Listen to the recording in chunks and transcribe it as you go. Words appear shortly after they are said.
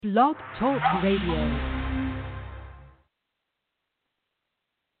Blog Talk Radio.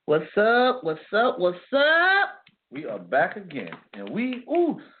 What's up? What's up? What's up? We are back again, and first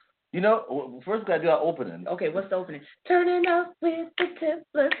we gotta do our opening. Okay, what's the opening? Turning up with the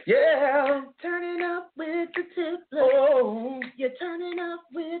Tipplers. Yeah. Turning up with the Tipplers. Oh. You're turning up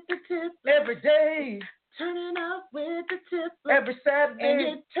with the Tipplers. Every day. Turning up with the Tipplers. Every Saturday. And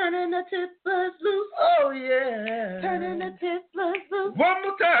you're turning the Tipplers loose. Oh, yeah. Turning the Tipplers loose. One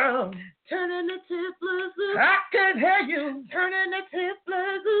more time. Turning the Tipplers loose. I can hear you. Turning the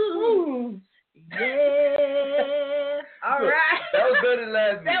Tipplers loose. Ooh. Yeah. All right. That was better than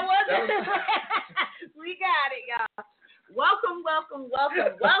last week. That was We got it, y'all. Welcome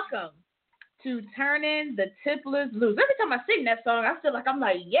to Turning the Tipplers Loose. Every time I sing that song, I feel like I'm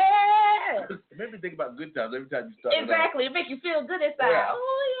like, yeah. It made me think about good times every time you start. Exactly. It makes you feel good inside. Yeah.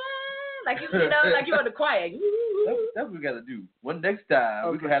 Oh, yeah. Like, like you're in the choir. That's what we got to do. Next time,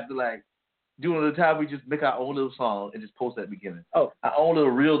 we're going to have to, do it at the time we just make our own little song and just post at the beginning. Oh. Our own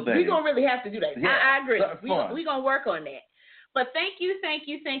little real thing. We're going to really have to do that. Yeah. I agree. We're going to work on that. But thank you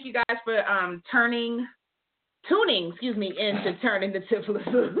guys for tuning into Turning the Tipplers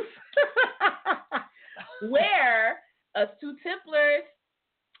Loose. Where us two Tipplers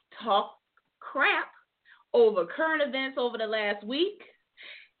talk crap over current events over the last week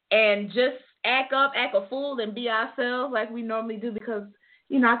and just act a fool and be ourselves like we normally do because,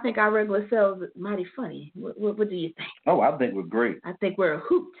 I think our regular selves are mighty funny. What do you think? Oh, I think we're great. I think we're a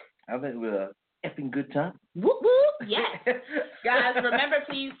hoot. I think we're a effing good time. Whoop, whoop. Yes. Guys, remember,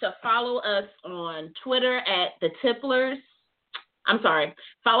 please, to follow us on Twitter at the Tipplers. I'm sorry.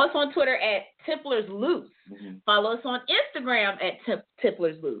 Follow us on Twitter at Tipplers Loose. Mm-hmm. Follow us on Instagram at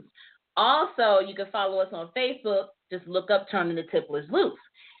Tipplers Loose. Also, you can follow us on Facebook. Just look up Turning the Tipplers Loose.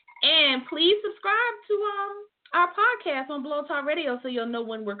 And please subscribe to our podcast on Blog Talk Radio so you'll know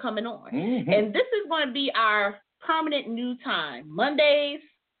when we're coming on. Mm-hmm. And this is going to be our permanent new time. Mondays,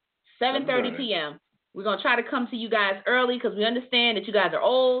 7:30 p.m. We're going to try to come to you guys early because we understand that you guys are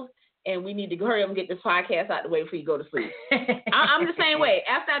old and we need to hurry up and get this podcast out the way before you go to sleep. I'm the same way.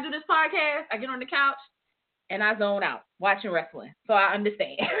 After I do this podcast, I get on the couch and I zone out watching wrestling. So I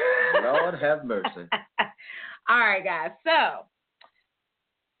understand. Lord have mercy. All right, guys. So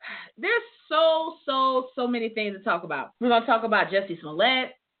there's so many things to talk about. We're going to talk about Jussie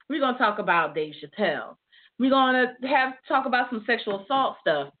Smollett. We're going to talk about Dave Chappelle. We're going to talk about some sexual assault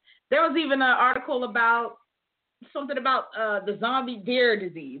stuff. There was even an article about something about the zombie deer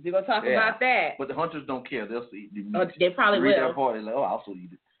disease. We're going to talk about that. But the hunters don't care. They'll eat the meat. They probably will. Their party, I'll also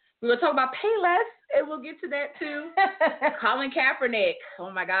eat it. We're going to talk about Payless, and we'll get to that too. Colin Kaepernick.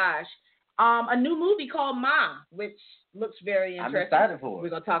 Oh, my gosh. A new movie called Ma, which looks very interesting. I'm excited for it. We're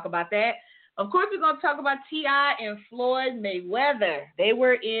going to talk about that. Of course, we're going to talk about T.I. and Floyd Mayweather. They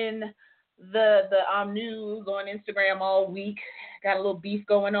were in the news on Instagram all week. Got a little beef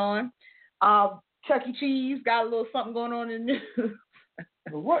going on. Chuck E. Cheese got a little something going on in the news.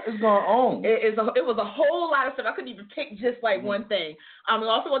 What is going on? It was a whole lot of stuff. I couldn't even pick just one thing. We're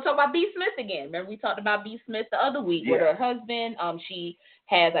also going to talk about B. Smith again. Remember we talked about B. Smith the other week with her husband. She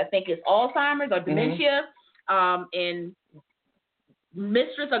has, I think it's Alzheimer's or dementia. And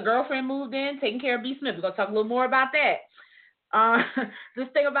mistress or girlfriend moved in, taking care of B. Smith. We're going to talk a little more about that. This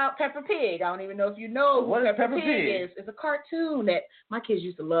thing about Peppa Pig. I don't even know if you know what Peppa Pig is. It's a cartoon that my kids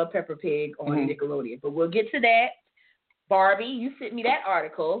used to love. Peppa Pig on Nickelodeon. But we'll get to that. Barbie, you sent me that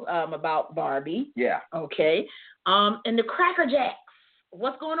article about Barbie. Yeah. Okay. And the Cracker Jacks.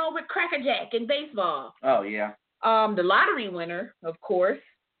 What's going on with Cracker Jack in baseball? Oh yeah. The lottery winner, of course.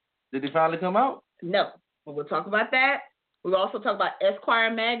 Did they finally come out? No. But we'll talk about that. We'll also talk about Esquire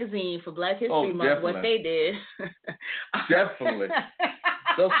magazine for Black History Month, definitely. what they did. Definitely.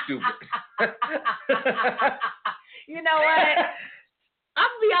 So stupid. You know what? I'm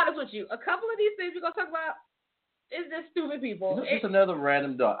going to be honest with you. A couple of these things we're going to talk about is just stupid people. This is another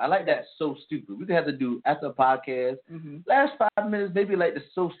random dog. I like that so stupid. We could have to do after a podcast, last 5 minutes, maybe like the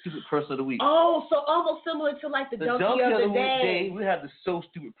so stupid person of the week. Oh, so almost similar to like the donkey of the day. We have the so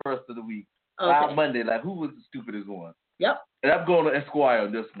stupid person of the week. Okay. Monday, who was the stupidest one? Yep. And I'm going to Esquire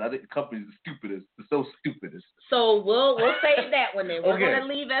on this one. I think the company's the stupidest, the so stupidest. So we'll save that one then. We're going to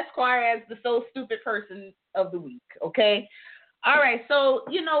leave Esquire as the so stupid person of the week, okay? All right, so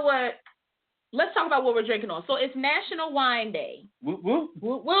you know what? Let's talk about what we're drinking on. So it's National Wine Day. Whoop, whoop.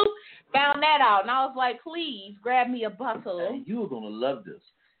 Whoop, whoop. Found that out, and I was like, please grab me a bottle. Hey, you're going to love this.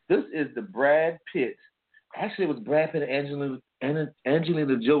 This is the Brad Pitt. Actually, it was Brad Pitt and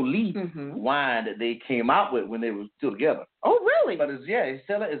Angelina Jolie wine that they came out with when they were still together. Oh, really? But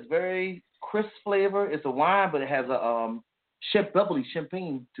it's very crisp flavor. It's a wine, but it has a bubbly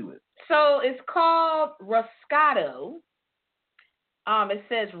champagne to it. So it's called Roscato. It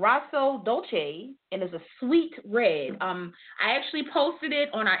says Rosso Dolce, and it's a sweet red. I actually posted it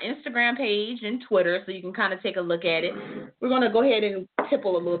on our Instagram page and Twitter, so you can kind of take a look at it. We're going to go ahead and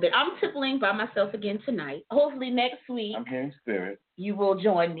tipple a little bit. I'm tippling by myself again tonight. Hopefully next week. I'm hearing spirit. You will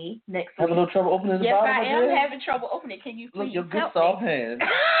join me next week. Having a little trouble opening the yes, bottom? Yes, I am again? having trouble opening it. Can you please look, your good help soft me? hand.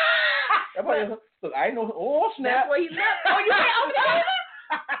 Look, I ain't know. Oh, snap. That's where you left. Oh, you can't open it either?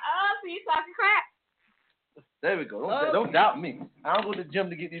 Oh, so you talking crap. There we go. Don't doubt me. I don't go to the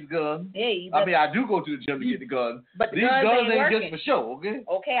gym to get these guns. Hey, I mean, I do go to the gym to get the guns. But these guns ain't just for show, okay?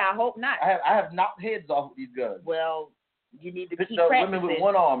 Okay, I hope not. I have knocked heads off with these guns. Well, you need to picked keep up practicing. women with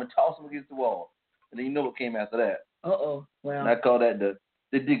one arm and toss them against the wall. And then you know what came after that. Uh-oh. Well. And I call that the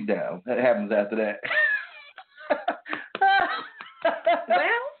dig down. That happens after that.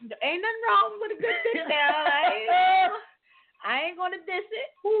 Well, ain't nothing wrong with a good dig down. I ain't gonna diss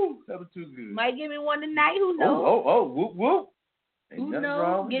it. Whew, that was too good. Might give me one tonight. Who knows? Whoop, whoop. Ain't Who nothing knows?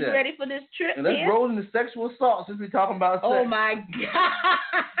 wrong with Get that. ready for this trip. And let's roll into sexual assault since we're talking about sex. Oh my God!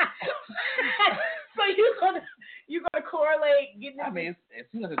 So you're gonna correlate getting? I mean, it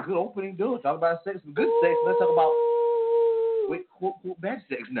seems like a good opening door. Talk about sex, some good sex. Let's talk about bad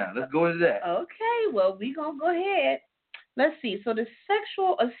sex now. Let's go into that. Okay, well we gonna go ahead. Let's see. So the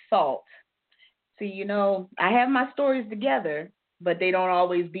sexual assault. See, you know, I have my stories together, but they don't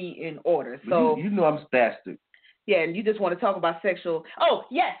always be in order. So you know I'm spastic. Yeah, and you just want to talk about sexual. Oh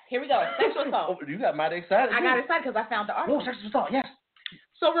yes, here we go. Sexual assault. You got mighty excited. I got excited because I found the article. Oh, sexual assault. Yes.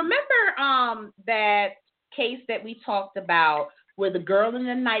 So remember that case that we talked about where the girl in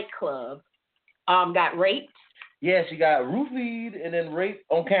the nightclub got raped? Yeah, she got roofied and then raped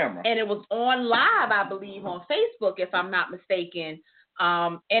on camera. And it was on live, I believe, on Facebook, if I'm not mistaken.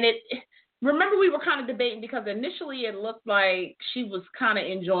 Remember we were kind of debating because initially it looked like she was kind of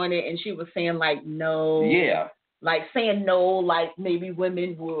enjoying it and she was saying like no. Yeah. Like saying no, like maybe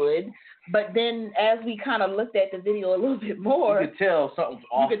women would. But then as we kind of looked at the video a little bit more, you could tell something was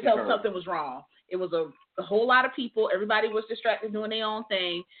off. You could tell something was wrong. It was a whole lot of people. Everybody was distracted doing their own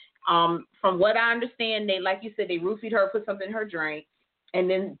thing. From what I understand, they, like you said, they roofied her, put something in her drink, and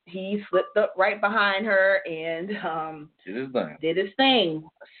then he slipped up right behind her and did his thing.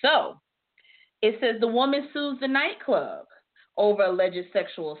 So it says the woman sues the nightclub over alleged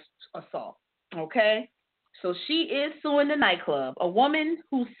sexual assault. Okay? So she is suing the nightclub. A woman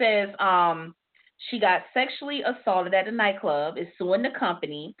who says she got sexually assaulted at the nightclub is suing the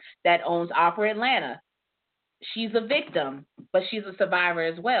company that owns Opera Atlanta. She's a victim, but she's a survivor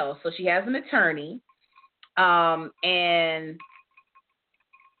as well. So she has an attorney, and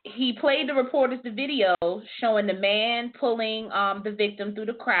he played the reporters the video showing the man pulling the victim through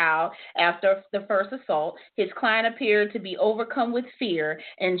the crowd after the first assault. His client appeared to be overcome with fear,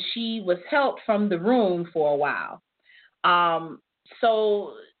 and she was helped from the room for a while.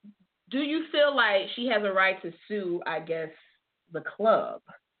 So do you feel like she has a right to sue, I guess, the club?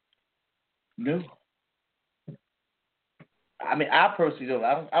 No. I mean, I personally don't.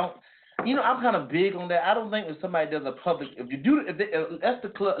 I don't. You know, I'm kind of big on that. I don't think if somebody does a public, unless the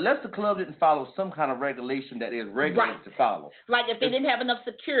club didn't follow some kind of regulation that is regulated to follow. Like if they didn't have enough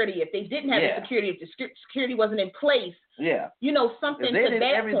security, if they didn't have the security, if the security wasn't in place. Yeah. You know, something if they to did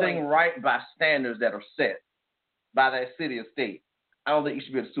that everything point. right by standards that are set by that city or state, I don't think you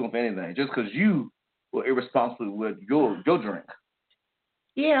should be able to sue them for anything just because you were irresponsible with your drink.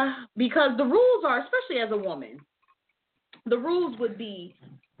 Yeah, because the rules are, especially as a woman, the rules would be,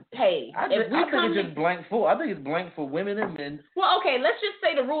 hey, I think it's just blank for. I think it's blank for women and men. Well, okay, let's just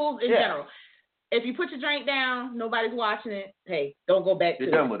say the rules in general. If you put your drink down, nobody's watching it. Hey, don't go back to it.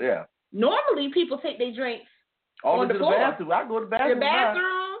 You're done with it. Normally, people take their drinks on the floor. Bathroom. I go to the bathroom. The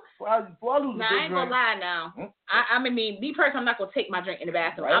bathroom. Before I lose I ain't gonna lie now. I mean, me personally, I'm not gonna take my drink in the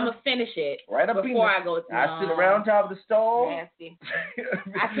bathroom. I'm gonna finish it before I go. I sit around top of the stall. Nasty.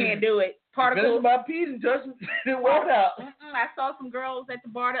 I can't do it. Particles. My peas and touch it walk out. I saw some girls at the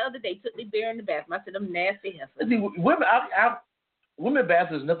bar the other day took their beer in the bathroom. I said, them nasty heifers. See, women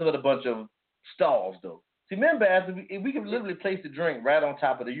bathrooms is nothing but a bunch of stalls, though. See, men bathrooms, we can literally place the drink right on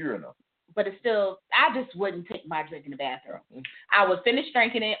top of the urinal. But it's still, I just wouldn't take my drink in the bathroom. I would finish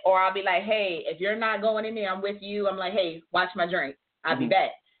drinking it, or I'll be like, hey, if you're not going in there, I'm with you. I'm like, hey, watch my drink. I'll be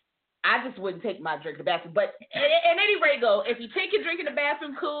back. I just wouldn't take my drink in the bathroom. But at any rate, though, if you take your drink in the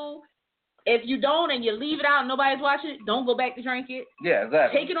bathroom, cool. If you don't and you leave it out and nobody's watching it, don't go back to drink it. Yeah,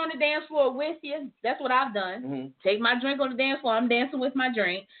 exactly. Take it on the dance floor with you. That's what I've done. Take my drink on the dance floor. I'm dancing with my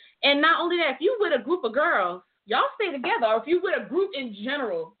drink. And not only that, if you with a group of girls, y'all stay together. Or if you with a group in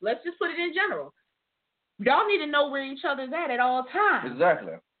general, let's just put it in general. Y'all need to know where each other's at all times.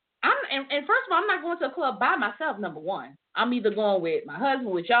 Exactly. And first of all, I'm not going to a club by myself, number one. I'm either going with my husband,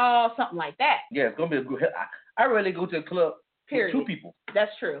 with y'all, something like that. Yeah, it's going to be a good... I rarely go to a club with two people.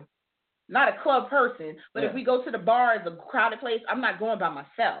 That's true. Not a club person, but if we go to the bar, it's a crowded place, I'm not going by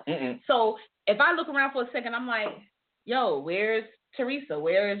myself. So if I look around for a second, I'm like, yo, where's Teresa?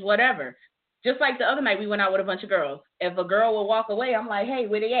 Where is whatever? Just like the other night, we went out with a bunch of girls. If a girl would walk away, I'm like, hey,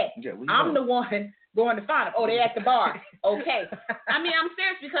 where they at? Yeah, I'm the one going to find them. Oh, they at the bar. Okay. I mean, I'm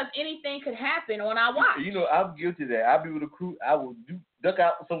serious because anything could happen on our watch. You know, I'm guilty of that. I'll be with a crew. I will duck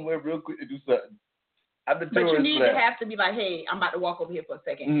out somewhere real quick to do something. But you need to have to be like, hey, I'm about to walk over here for a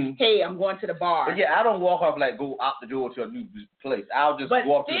second. Hey, I'm going to the bar. But yeah, I don't walk off like go out the door to a new place. I'll just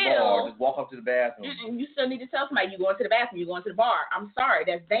walk to the bar, just walk up to the bathroom. You still need to tell somebody you're going to the bathroom, you're going to the bar. I'm sorry,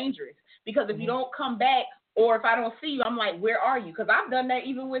 that's dangerous. Because if you don't come back, or if I don't see you, I'm like, where are you? Because I've done that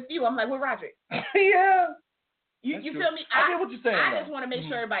even with you. I'm like, where Roderick? Yeah. You feel me? I get what you're saying. I just want to make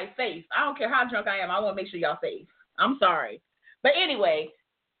sure everybody's safe. I don't care how drunk I am. I want to make sure y'all safe. I'm sorry. But anyway,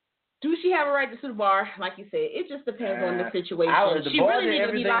 do she have a right to sue the bar? Like you said, it just depends on the situation. She really needs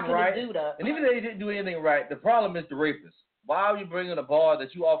to be locking this dude up. And even if they didn't do anything right, the problem is the rapist. Why are you bringing a bar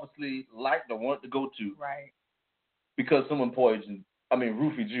that you obviously liked or want to go to? Right. Because someone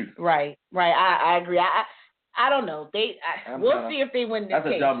roofied you. Right. I agree. I don't know. We'll see if they win this case.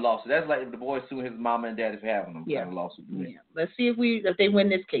 That's a dumb lawsuit. That's like if the boy suing his mama and daddy for having them. Kind of lawsuit. Yeah. Let's see if they win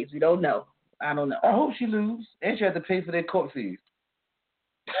this case. We don't know. I don't know. I hope she loses, and she has to pay for their court fees.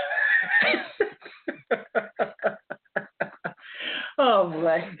 Oh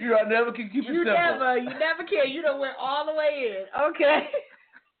boy. You never can keep it simple. You never can. You done went all the way in. Okay.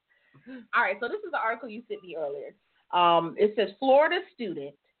 All right. So this is the article you sent me earlier. It says Florida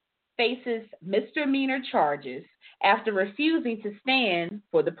student faces misdemeanor charges after refusing to stand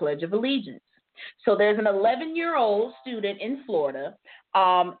for the Pledge of Allegiance. So there's an 11-year-old student in Florida,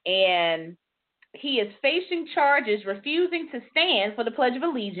 and he is facing charges refusing to stand for the Pledge of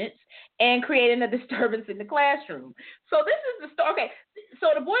Allegiance and creating a disturbance in the classroom. So this is the story. Okay, so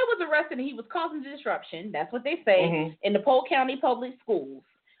the boy was arrested and he was causing disruption. That's what they say in the Polk County Public Schools.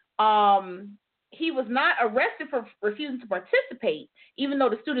 He was not arrested for refusing to participate, even though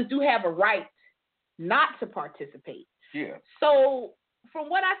the students do have a right not to participate. Yeah. So from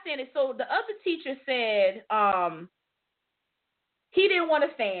what I said, so the other teacher said he didn't want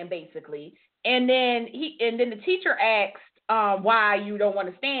to stand, basically, and then the teacher asked why you don't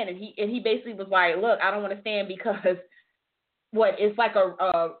want to stand, and he basically was like, look, I don't want to stand because it's like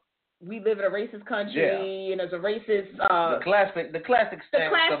we live in a racist country, and there's a racist the classic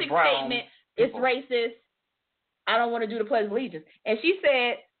statement. It's racist. I don't want to do the Pledge of Allegiance. And she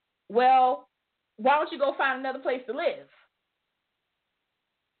said, well, why don't you go find another place to live?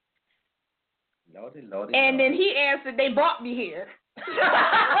 Lordy. And then he answered, they brought me here.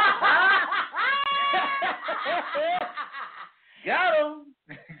 Got him.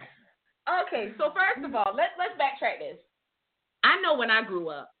 Okay, so first of all, let's backtrack this. I know when I grew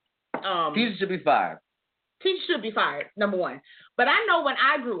up, teachers should be fired. Teachers should be fired, number one. But I know when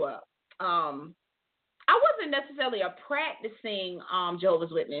I grew up, I wasn't necessarily a practicing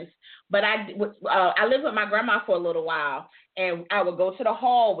Jehovah's Witness, but I lived with my grandma for a little while, and I would go to the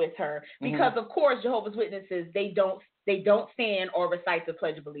hall with her because, of course, Jehovah's Witnesses they don't stand or recite the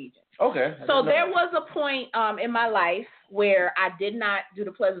Pledge of Allegiance. Okay. So there was a point in my life where I did not do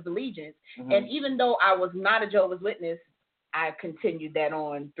the Pledge of Allegiance, and even though I was not a Jehovah's Witness, I continued that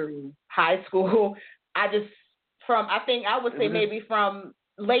on through high school. I would say maybe from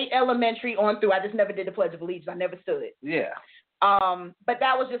late elementary on through, I just never did the Pledge of Allegiance. I never stood. Yeah. But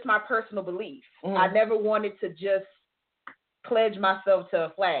that was just my personal belief. I never wanted to just pledge myself to a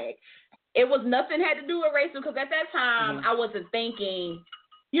flag. It was nothing had to do with racism because at that time I wasn't thinking,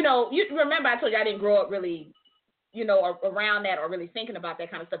 you remember I told you I didn't grow up really, around that or really thinking about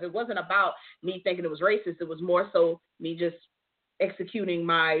that kind of stuff. It wasn't about me thinking it was racist. It was more so me just executing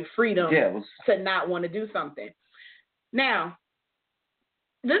my freedom to not want to do something. Now,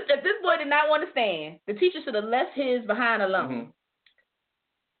 if this boy did not want to stand, the teacher should have left his behind alone.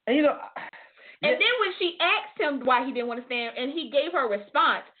 And and then when she asked him why he didn't want to stand, and he gave her a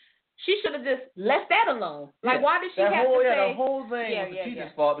response, she should have just left that alone. Like, why did she have to say? The whole thing was the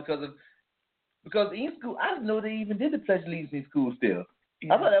teacher's fault because in school, I didn't know they even did the Pledge of Allegiance in school still.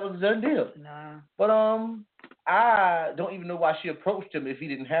 I thought that was a done deal. Nah. But I don't even know why she approached him if he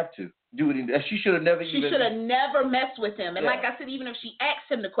didn't have to do it. She should have never. She should have never messed with him. And like I said, even if she asked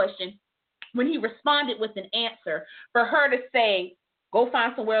him the question, when he responded with an answer, for her to say, "Go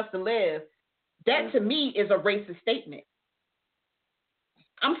find somewhere else to live," that to me is a racist statement.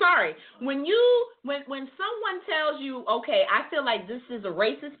 I'm sorry. When someone tells you, okay, I feel like this is a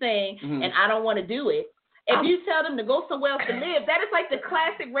racist thing and I don't want to do it, if you tell them to go somewhere else to live, that is like the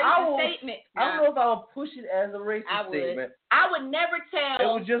classic racist statement. I don't know if I would push it as a racist statement. I would never tell.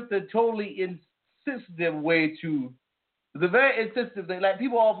 It was just a totally insensitive way to. The very insensitive thing. Like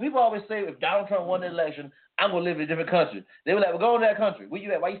people always say, if Donald Trump won the election, I'm gonna live in a different country. They were like, "Well, go in that country. Where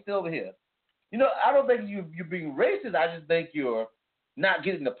you at? Why you still over here?" You know, I don't think you're being racist. I just think you're not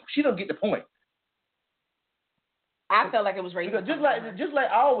getting the. She don't get the point. I felt like it was racist. Just like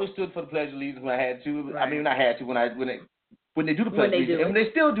I always stood for the Pledge of Allegiance when I had to. Right. I mean, when I had to when they do the Pledge of Allegiance. And when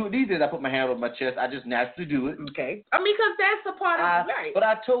they still do it these days, I put my hand on my chest. I just naturally do it. Okay. I mean, because that's a part of it, right? But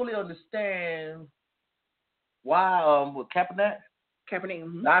I totally understand why with Kaepernick.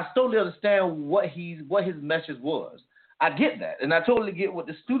 Mm-hmm. I totally understand what his message was. I get that, and I totally get what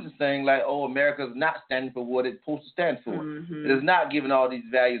the students saying, like, "Oh, America's not standing for what it's supposed to stand for. Mm-hmm. It is not giving all these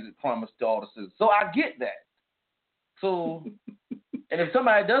values it promised to all the citizens." So I get that. So, and if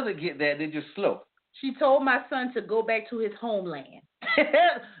somebody doesn't get that, they're just slow. She told my son to go back to his homeland.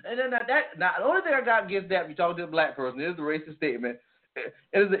 And then the only thing I got against that, if you're talking to a black person, is the racist statement. It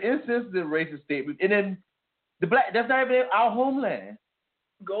is an insensitive racist statement, and then that's not even our homeland.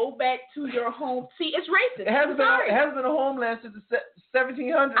 Go back to your home. See, it's racist. It hasn't been a homeland since the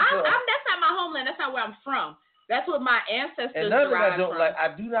 1700s. That's not my homeland. That's not where I'm from. That's what my ancestors derived from.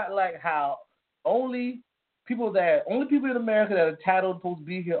 I do not like how only people in America that are entitled supposed to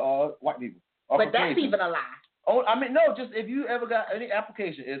be here are white people. But that's even a lie. Oh, I mean, no. Just if you ever got any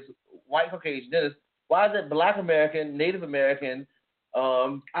application, it's white Caucasian. Then why is it Black American, Native American?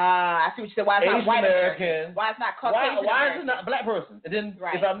 I see what you said. Why it's not white American? Why it's not Caucasian? Why is it not a black person? And then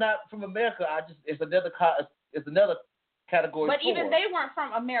if I'm not from America, it's another category. But even they weren't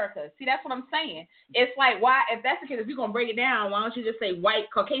from America. See, that's what I'm saying. It's like, why? If that's the case, if you're gonna break it down, why don't you just say white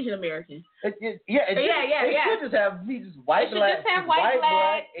Caucasian American? It should just have white,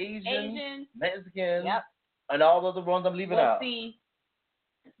 black, Asian, Mexican, and all those other ones I'm leaving out. See,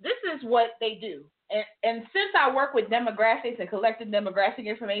 this is what they do. And since I work with demographics and collecting demographic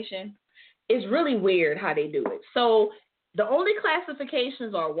information, it's really weird how they do it. So the only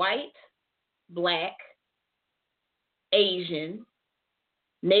classifications are white, black, Asian,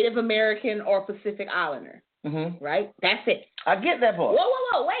 Native American, or Pacific Islander. Mm-hmm. Right? That's it. I get that part.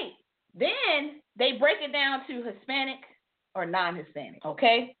 Whoa, wait. Then they break it down to Hispanic or non-Hispanic.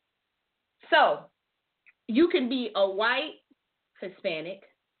 Okay? So you can be a white Hispanic,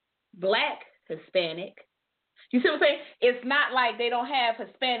 black Hispanic. You see what I'm saying? It's not like they don't have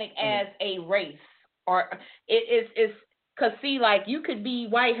Hispanic as a race, or it's because see, like you could be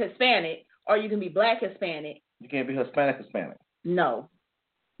white Hispanic or you can be black Hispanic. You can't be Hispanic. No,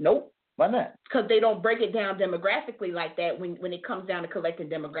 nope. Why not? Because they don't break it down demographically like that when it comes down to collecting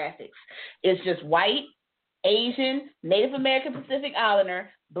demographics. It's just white, Asian, Native American, Pacific Islander,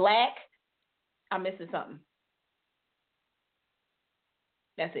 black. I'm missing something.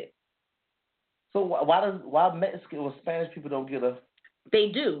 That's it. So why Mexican or Spanish people don't get a? They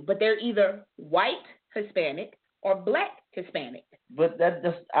do, but they're either white Hispanic or black Hispanic. But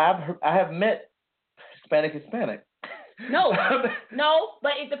I have met Hispanic. No,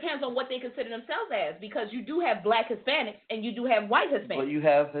 but it depends on what they consider themselves as, because you do have black Hispanics and you do have white Hispanics. But you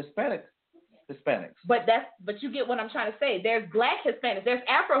have Hispanics. But you get what I'm trying to say. There's black Hispanics. There's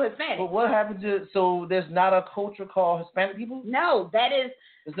Afro Hispanics. But what happened so there's not a culture called Hispanic people? No, that is.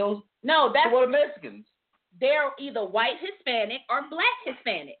 So what are Mexicans? They're either white Hispanic or black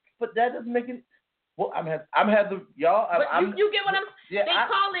Hispanic. But that doesn't make it. Well, I'm having y'all. But you get what I'm. Yeah,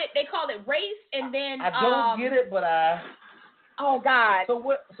 they call it race, and then I don't get it, but I. Oh God. So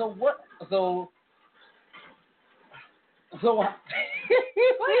what? What?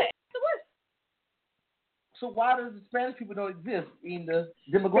 So why does the Spanish people don't exist in the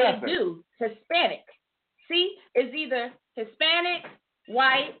demographic? They do. Hispanic. See, it's either Hispanic,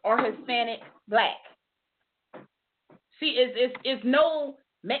 white, or Hispanic, black. See, it's no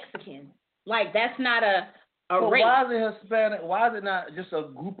Mexican. Like, that's not a race. Why is it Hispanic? Why is it not just a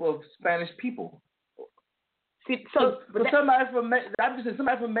group of Spanish people? See, somebody from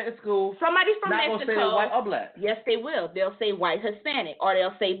Mexico. Somebody from not Mexico. Gonna say white or black. Yes, they will. They'll say white Hispanic, or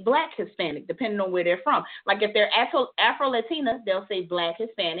they'll say black Hispanic, depending on where they're from. Like if they're Afro-Latina, they'll say black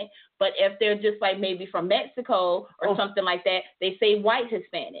Hispanic. But if they're just like maybe from Mexico or something like that, they say white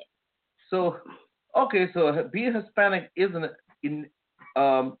Hispanic. So, okay, so being Hispanic isn't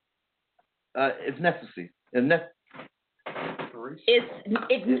it's necessary.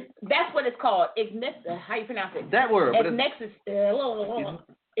 That's what it's called. How you pronounce it? That word. Ethnicity.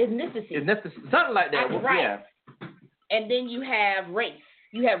 Something like that. Right. Yeah. And then you have race.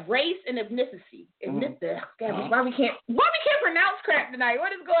 You have race and ethnicity. God, why we can't pronounce crap tonight?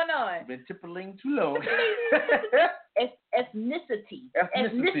 What is going on? Been tippling too long. Ethnicity.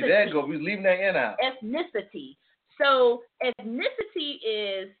 There you go. We're leaving that in out. Ethnicity. So ethnicity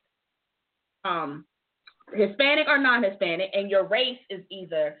is Hispanic or non-Hispanic, and your race is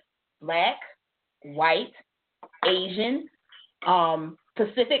either black, white, Asian,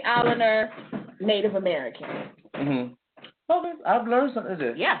 Pacific Islander, Native American. Mm-hmm. Okay, I've learned something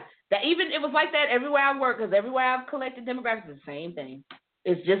today. Yeah, that even it was like that everywhere I work, because everywhere I've collected demographics, it's the same thing.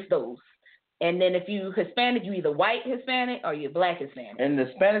 It's just those. And then if you Hispanic, you either white Hispanic or you're black Hispanic. And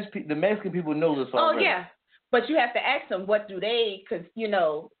the Mexican people know this already. Oh yeah, but you have to ask them what do they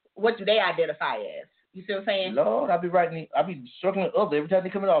identify as. You see what I'm saying? Lord, I'll be circling other every time they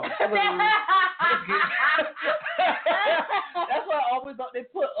come in office. That's why I always thought they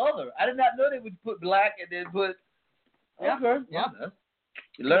put other. I did not know they would put black and then put. Yeah. Okay. Yeah.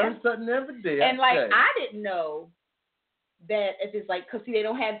 You learn something every day. And I didn't know that if it's like, because see, they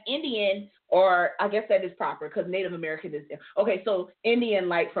don't have Indian, or I guess that is proper because Native American is okay. So Indian,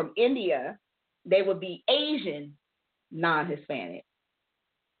 like from India, they would be Asian, non-Hispanic.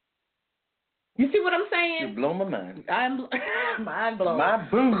 You see what I'm saying? You blow my mind. I'm mind blown. My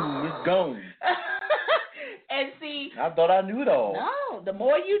boom is gone. And see, I thought I knew it all. No, the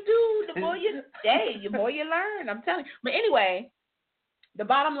more you do, the more you the more you learn. I'm telling you. But anyway, the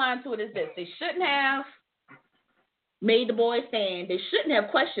bottom line to it is this: they shouldn't have made the boys stand. They shouldn't have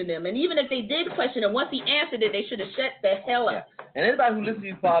questioned them. And even if they did question him, once he answered it, they should have shut the hell up. Yeah. And anybody who listens to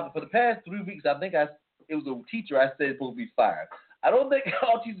you, Father, for the past 3 weeks, I think it was a teacher I said supposed to be fired. I don't think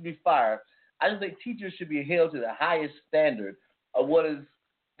all teachers be fired. I just think teachers should be held to the highest standard of what is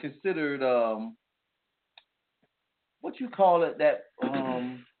considered, what you call it, that,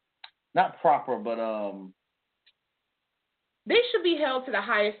 not proper, but, they should be held to the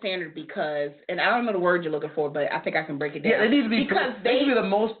highest standard because, and I don't know the word you're looking for, but I think I can break it down. Yeah, they need to be, they should be the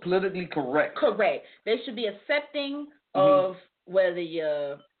most politically correct. Correct. They should be accepting of whether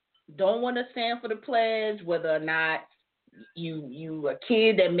you don't want to stand for the pledge, whether or not you a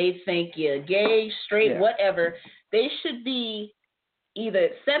kid that may think you're gay, straight, whatever. They should be either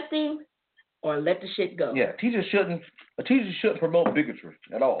accepting or let the shit go. Yeah, a teacher shouldn't promote bigotry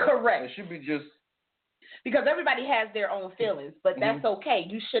at all. Correct. It should be just because everybody has their own feelings, but that's okay.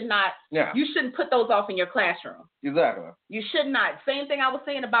 You should not. Yeah. You shouldn't put those off in your classroom. Exactly. You should not. Same thing I was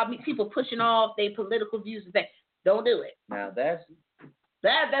saying about people pushing off their political views and things. Don't do it. Now that's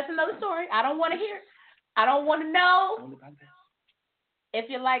another story. I don't want to hear. I don't want to know if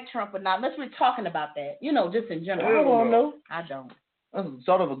you like Trump or not. Unless we're talking about that, just in general. I don't want to know. I don't. That's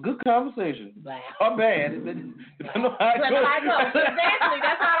sort of a good conversation. Wow. Or bad. Depending on how it goes. Exactly.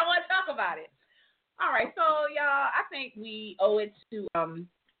 That's why I don't want to talk about it. All right. So, y'all, I think we owe it to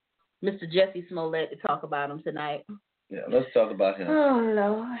Mr. Jesse Smollett to talk about him tonight. Yeah, let's talk about him. Oh,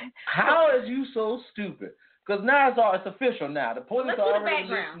 Lord. How is you so stupid? Because now it's official now. The police are already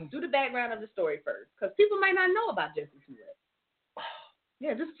listening. Do the background of the story first, because people might not know about Jesse Smollett.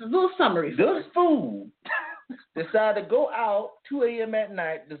 Yeah, just a little summary. This fool decided to go out 2 a.m. at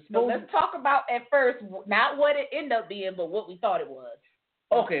night. So let's talk about at first, not what it ended up being, but what we thought it was.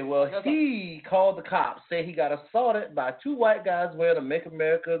 Okay, well, he called the cops, said he got assaulted by 2 white guys wearing a Make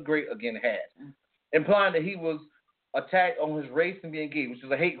America Great Again hat, implying that he was attacked on his race and being gay, which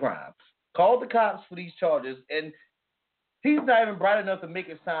is a hate crime. Called the cops for these charges, and he's not even bright enough to make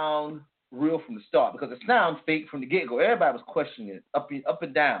it sound real from the start because it sounds fake from the get-go. Everybody was questioning it up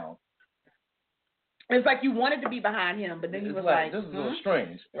and down. It's like you wanted to be behind him, but then he was like, this is a little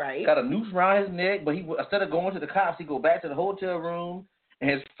strange. Right. Got a noose around his neck, but he instead of going to the cops, he go back to the hotel room, and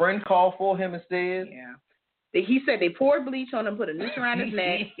his friend called for him instead. Yeah. He said they poured bleach on him, put a noose around his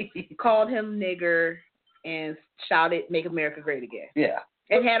neck, called him nigger, and shouted, "Make America Great Again." Yeah.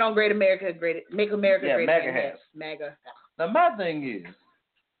 And had on Make America Great MAGA Again. hats. MAGA. Now my thing is,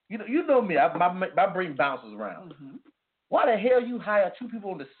 you know me, my brain bounces around. Mm-hmm. Why the hell you hire 2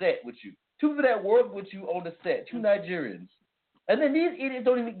 people on the set with you? 2 people that work with you on the set, 2 Nigerians, and then these idiots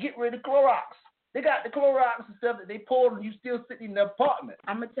don't even get rid of the Clorox. They got the Clorox and stuff that they poured, and you still sitting in the apartment.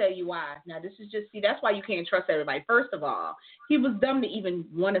 I'm going to tell you why. Now, this is that's why you can't trust everybody. First of all, he was dumb to even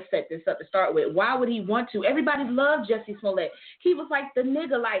want to set this up to start with. Why would he want to? Everybody loved Jesse Smollett. He was like the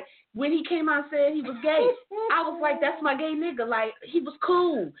nigga. Like, when he came out and said he was gay, I was like, that's my gay nigga. Like, he was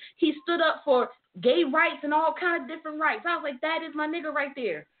cool. He stood up for gay rights and all kind of different rights. I was like, that is my nigga right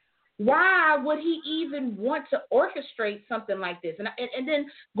there. Why would he even want to orchestrate something like this? And then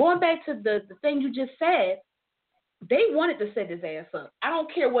going back to the thing you just said, they wanted to set his ass up. I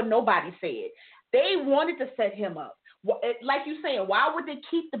don't care what nobody said. They wanted to set him up. like you saying, why would they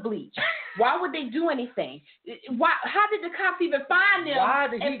keep the bleach? Why would they do anything? Why? How did the cops even find them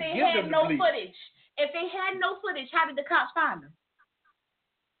if they had no footage? If they had no footage, how did the cops find them?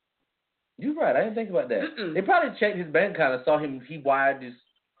 You're right. I didn't think about that. They probably checked his bank account and saw him. He wired this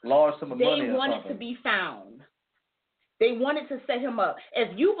large sum of money. They wanted to be found. They wanted to set him up.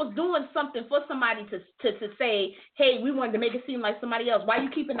 If you was doing something for somebody to say, hey, we wanted to make it seem like somebody else, why are you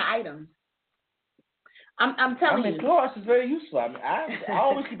keeping the items? I'm telling you. Clorox is very useful. I mean, I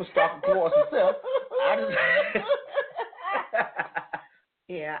always keep a stock of Clorox myself.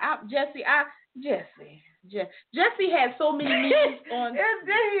 Jesse had so many memes on. And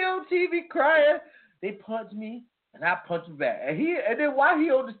then he on TV crying. They punch me, and I punch him back. And then why he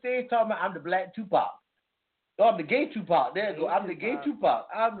on the stage talking about I'm the black Tupac? Oh, I'm the gay Tupac. There you go. I'm the gay Tupac.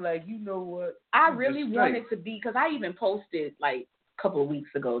 I'm like, you know what? I really wanted to be, because I even posted like a couple of weeks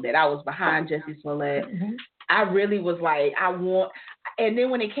ago that I was behind Jesse Smollett. Mm-hmm. I really was like, and then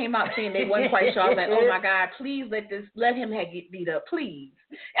when it came out saying they wasn't quite sure, I was like, oh my God, please let him get beat up, please.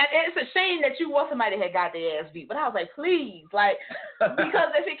 And it's a shame that you were somebody that had got their ass beat, but I was like, please, like,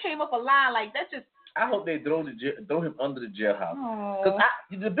 because if it came up a line like that, just. I hope they throw him under the jailhouse. Because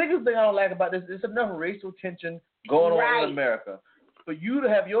the biggest thing I don't like about this is enough racial tension going on in America. For you to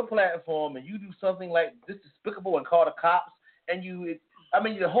have your platform and you do something like this despicable and call the cops, and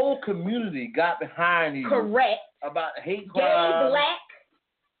the whole community got behind you. Correct. About hate crime. Gay, black.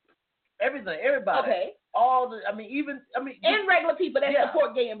 Everything, everybody. Okay. And regular people that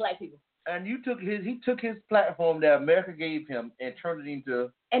support gay and black people. And he took his platform that America gave him and turned it into.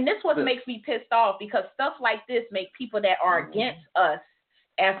 And this what makes me pissed off, because stuff like this make people that are against us,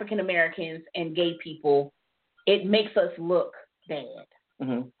 African Americans and gay people, it makes us look bad.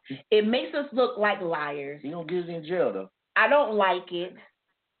 Mm-hmm. It makes us look like liars. He gonna get in jail though. I don't like it.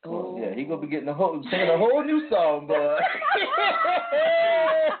 Oh yeah, he gonna be singing a whole new song, boy.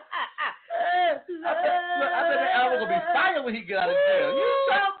 I bet that album gonna be fire when he get out of jail. You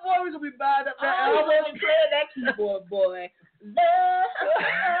sound boy, we gonna be buying up that album. I'm gonna play that keyboard, boy. Love.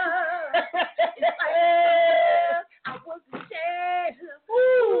 I was the chance.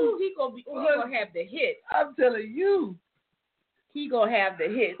 Woo! He gonna have the hit. I'm telling you, he gonna have the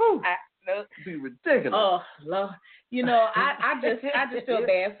hit. It'd be ridiculous. Oh Lord. I just feel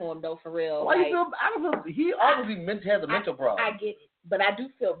bad for him though, for real. Why you feel? I don't know. He obviously has a mental problem. I get it, but I do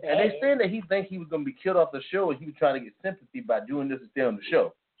feel bad. And they saying that he thinks he was gonna be killed off the show, and he was trying to get sympathy by doing this to stay on the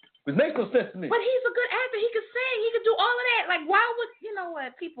show. Which makes no sense to me. But he's a good actor. He can sing. He can do all of that. Like, why would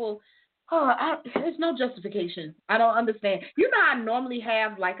people? There's no justification. I don't understand. You know, I normally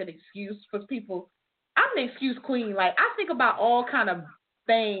have like an excuse for people. I'm the excuse queen. Like, I think about all kind of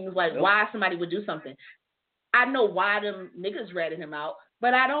things, like why somebody would do something. I know why them niggas ratted him out,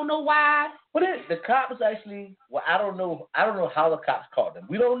 but I don't know why. But the cops actually, I don't know how the cops caught them.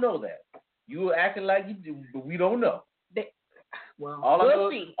 We don't know that. You were acting like you do, but we don't know. We'll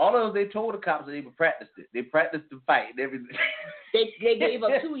see. All of those, they told the cops that they practiced it. They practiced the fight and everything. They gave up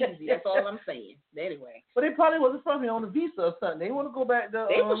too easy. That's all I'm saying. Anyway. But they probably wasn't from here on a visa or something. They want to go back to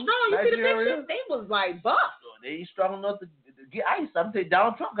They were strong. You see the pictures? They was like buff. They ain't strong enough to get ice. I'm saying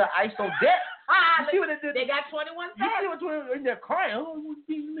Donald Trump got ice on deck. You see what they did? They got 21 cents. You see what 21? And they're crying. Oh,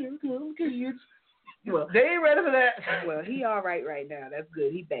 kids. Well, they ain't ready for that. Well, he all right now. That's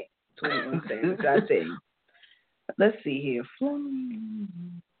good. He back 21 cents. I tell you. Let's see here.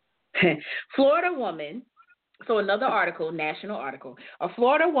 Florida woman. So another article, national article. A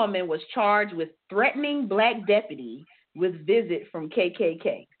Florida woman was charged with threatening black deputy with visit from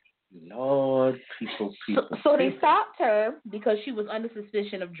KKK. Lord, people. So they stopped her because she was under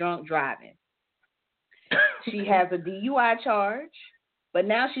suspicion of drunk driving. She has a DUI charge, but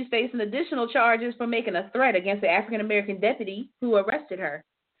now she's facing additional charges for making a threat against the African-American deputy who arrested her.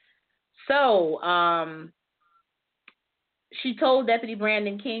 So, she told Deputy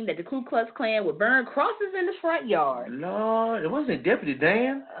Brandon King that the Ku Klux Klan would burn crosses in the front yard. Lord, it wasn't Deputy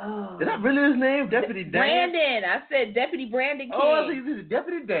Dan. Oh. Is that really his name, Deputy Dan? Brandon. I said Deputy Brandon King. Oh, I think this is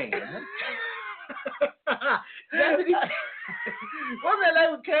Deputy Dan. Deputy. Wasn't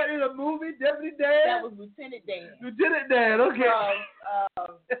that like cat in a movie, Deputy Dan? That was Lieutenant Dan. Lieutenant Dan. Okay.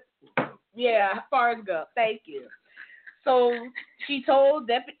 Yeah, Forrest Gump. Thank you. So she told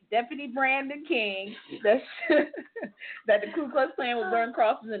Deputy Brandon King that the Ku Klux Klan would burn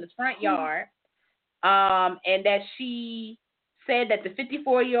crosses in his front yard, and that she said that the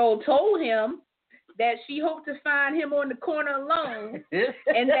 54-year-old told him that she hoped to find him on the corner alone,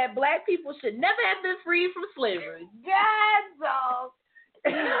 and that black people should never have been freed from slavery.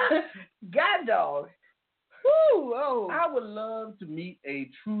 God dog. Woo! Oh. I would love to meet a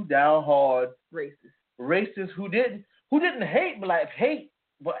true down hard racist. racists who didn't hate black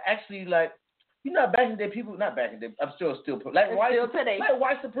but actually like back in the day people not back in the day I'm still like white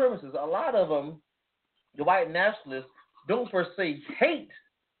supremacists. A lot of them, the white nationalists don't per se hate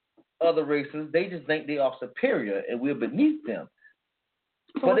other races. They just think they are superior and we're beneath them.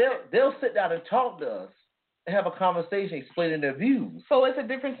 But they'll sit down and talk to us and have a conversation explaining their views. So it's a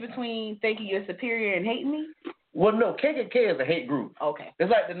difference between thinking you're superior and hating me? Well, no, KKK is a hate group. Okay.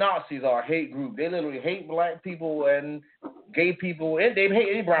 It's like the Nazis are a hate group. They literally hate black people and gay people, and they hate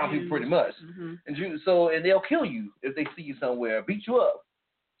any brown people pretty much. Mm-hmm. And they'll kill you if they see you somewhere, beat you up.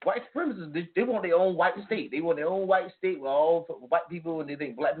 White supremacists, they want their own white state. They want their own white state with all white people, and they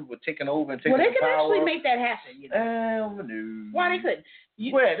think black people are taking over and taking power. Well, they can actually make that happen, No. Why they couldn't? This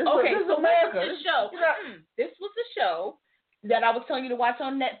is America. This show. This was the show that I was telling you to watch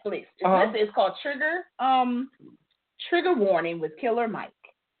on Netflix. This is called Trigger Warning with Killer Mike.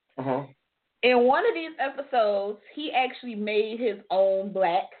 In one of these episodes, he actually made his own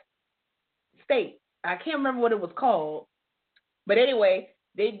black state. I can't remember what it was called, but anyway.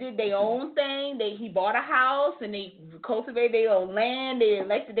 They did their own thing. He bought a house and they cultivated their own land. They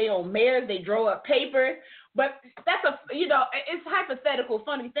elected their own mayors. They drew up paper. But that's it's hypothetical,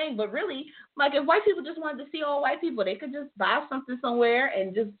 funny thing. But really, like if white people just wanted to see all white people, they could just buy something somewhere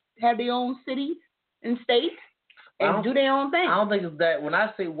and just have their own city and state and do their own thing. I don't think it's that. When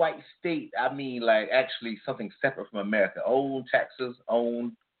I say white state, I mean like actually something separate from America. Own taxes,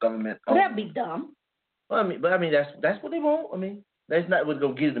 own government. That'd be dumb. Well, I mean that's what they want. I mean. That's not what's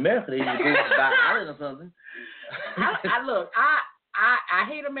going to get in America. They need to go buy an island or something. I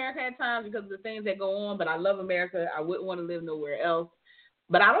hate America at times because of the things that go on, but I love America. I wouldn't want to live nowhere else.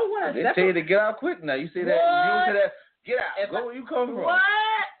 But I don't want to. They tell you to get out quick now. You say that. You don't say that. Get out. Go where you come from. What?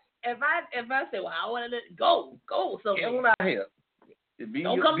 If I say, well, I want to go somewhere. Get on out here.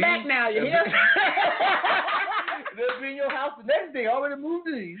 Don't come back now. You hear? They'll be in your house the next day. Already moved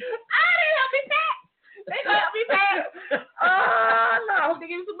in. I didn't help me back. They gonna help me back. Oh no, I hope they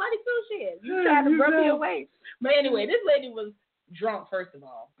give me some money too. Shit, you trying to run me away. But anyway, this lady was drunk. First of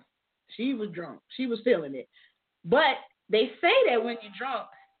all, she was drunk. She was feeling it. But they say that when you're drunk,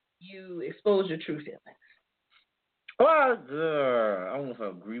 you expose your true feelings. Well, I don't know if I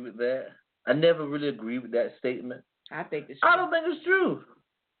agree with that. I never really agree with that statement. I think it's true. I don't think it's true.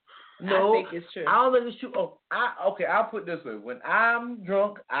 No, I think it's true. I don't think it's true. I'll put it this way. When I'm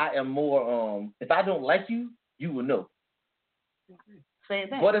drunk, I am more, if I don't like you, you will know. Same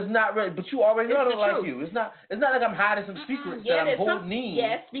thing. But it's not really, but you already know I don't like you. It's not like I'm hiding some secrets that I'm holding in.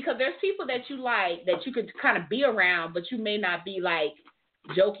 Yes, because there's people that you like that you could kind of be around, but you may not be like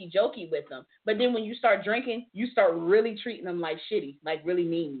jokey with them. But then when you start drinking, you start really treating them like shitty, like really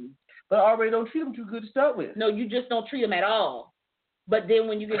mean. But I already don't treat them too good to start with. No, you just don't treat them at all. But then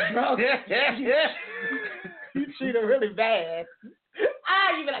when you get drunk, you treat them really bad.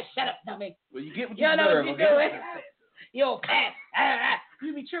 You be like, shut up, dummy. Well, you get what you know what you're doing. Yo, pass.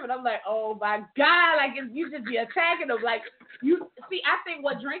 You be tripping. I'm like, oh my God, like you just be attacking them. Like you see, I think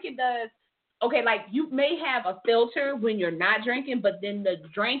what drinking does. Okay, like you may have a filter when you're not drinking, but then the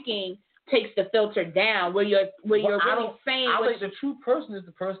drinking takes the filter down where you're really saying. I think the true person is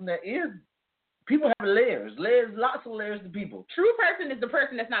the person that is. People have layers, lots of layers to people. True person is the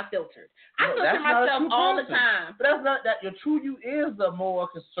person that's not filtered. I filter myself all the time. But that's not that. Your true you is the more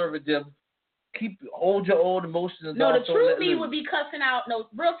conservative. Hold your old emotions. No, the true me would be cussing out. No,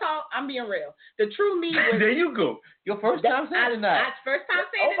 real talk. I'm being real. The true me would. There you go. Your first time saying it tonight. First time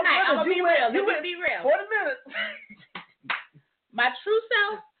saying it tonight. I'm gonna be real. Let me be real. 40 minutes. My true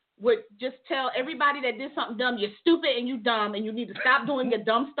self would just tell everybody that did something dumb, you're stupid and you dumb and you need to stop doing the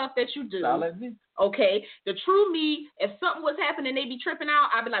dumb stuff that you do. Like me. Okay? The true me, if something was happening, they be tripping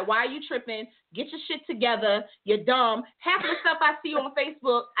out, I'd be like, why are you tripping? Get your shit together. You're dumb. Half of the stuff I see on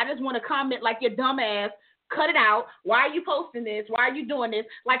Facebook, I just want to comment like you're dumb ass. Cut it out. Why are you posting this? Why are you doing this?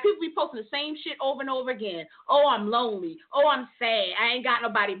 Like people be posting the same shit over and over again. Oh, I'm lonely. Oh, I'm sad. I ain't got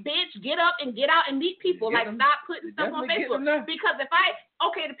nobody. Bitch, get up and get out and meet people. Stop putting stuff on Facebook. Because the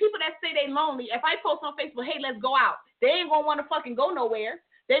people that say they lonely, if I post on Facebook, hey, let's go out, they ain't gonna want to fucking go nowhere.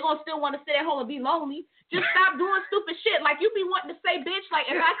 They gonna still want to sit at home and be lonely. Just stop doing stupid shit. Like you be wanting to say, bitch, like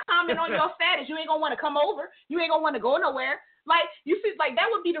if I comment on your status, you ain't gonna want to come over. You ain't gonna want to go nowhere. Like you see, like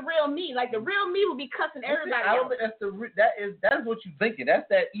that would be the real me. Like the real me would be cussing everybody. I don't think that's what you thinking. That's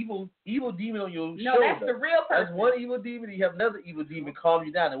that evil demon on your shoulder. No, that's the real person. That's one evil demon. You have another evil demon calm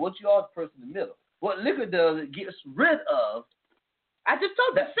you down. And what you are the person in the middle. What liquor does, it gets rid of. I just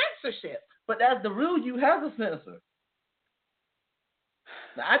told you censorship. But that's the real you has a censor.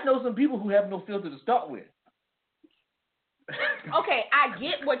 Now I know some people who have no filter to start with. Okay, I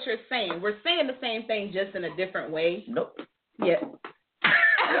get what you're saying. We're saying the same thing, just in a different way. Nope. Yeah.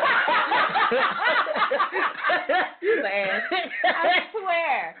 Man, I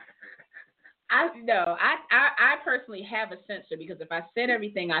swear. I personally have a censor because if I said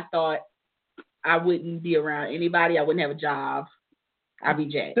everything I thought, I wouldn't be around anybody. I wouldn't have a job. I'd be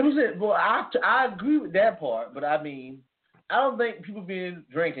jacked. That was it. Well, I agree with that part, but I mean, I don't think people being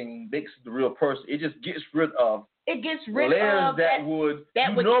drinking makes the real person. It just gets rid of. It gets rid of that you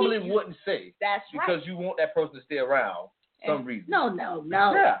normally wouldn't say. That's right. Because you want that person to stay around for some reason. No.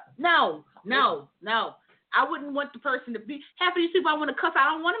 Yeah. No. I wouldn't want the person to be. Half of these people I want to cuss, I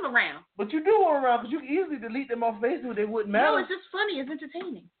don't want them around. But you do want them around because you can easily delete them off Facebook. They wouldn't matter. No, it's just funny. It's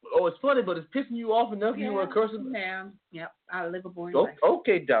entertaining. Oh, it's funny, but it's pissing you off enough you want to curse them? Yeah. Yep. I live a boring life.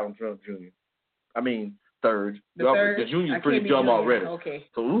 Okay, Donald Trump Jr. I mean, third. The junior's pretty dumb already. Okay.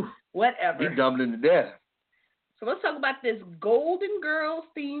 So, whatever. He's dumbing to death. So let's talk about this Golden Girls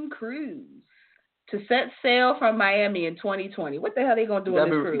themed cruise to set sail from Miami in 2020. What the hell are they going to do on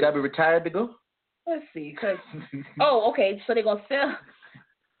this cruise? You got to be retired to go? Let's see. Okay. So they're going to sail.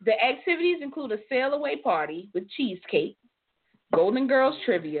 The activities include a sail-away party with cheesecake, Golden Girls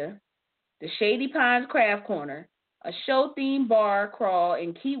trivia, the Shady Pines Craft Corner, a show-themed bar crawl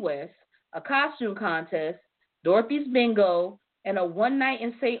in Key West, a costume contest, Dorothy's Bingo, and a one-night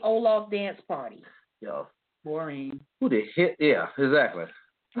in St. Olaf dance party. Yo. Boring. Who the hit? Yeah, exactly.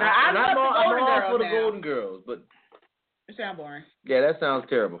 Now, I'm all for the Golden Girls, but it sounds boring. Yeah, that sounds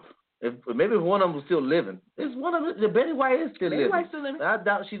terrible. Maybe if one of them was still living. It's one of the Betty White is still living. White's still living. I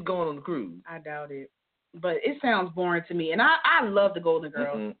doubt she's going on the cruise. I doubt it. But it sounds boring to me. And I love the Golden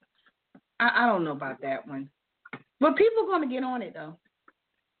Girls. Mm-hmm. I don't know about that one. But people are going to get on it, though.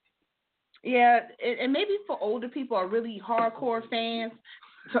 Yeah, and maybe for older people or really hardcore fans.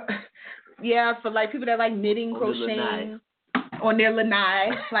 Yeah, for like people that like knitting, crocheting, on their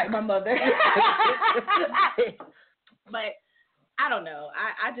lanai, like my mother. But I don't know.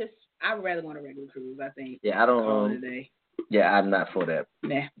 I'd rather go on a regular cruise, I think. Yeah, I don't. Yeah, I'm not for that.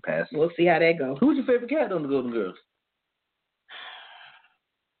 Nah. Pass. We'll see how that goes. Who's your favorite cat on the Golden Girls?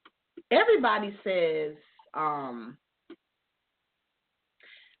 Everybody says, I'm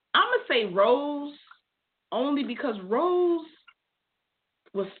gonna say Rose, only because Rose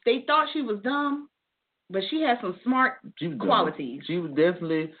they thought she was dumb, but she had some smart qualities. She was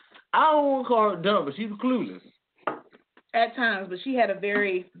definitely, I don't want to call her dumb, but she was clueless. At times, but she had a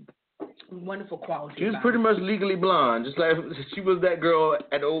very wonderful quality. She was pretty much legally blonde, just like she was that girl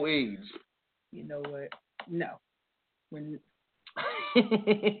at old age. You know what? No.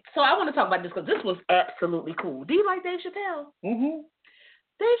 So I want to talk about this because this was absolutely cool. Do you like Dave Chappelle? Mm-hmm.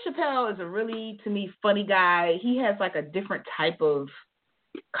 Dave Chappelle is a really, to me, funny guy. He has like a different type of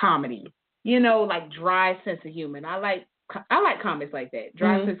comedy, like dry sense of humor. And I like comics like that,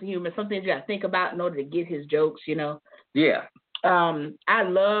 dry sense of humor. Something you got to think about in order to get his jokes. Yeah. I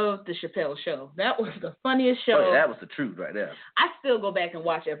love the Chappelle Show. That was the funniest show. Oh, yeah, that was the truth right there. I still go back and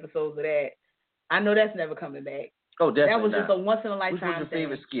watch episodes of that. I know that's never coming back. Oh, definitely. That was just a once in a lifetime. Which was your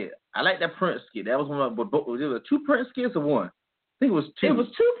favorite skit? I like that Prince skit. That was one of there were two Prince skits or one? I think it was two. It was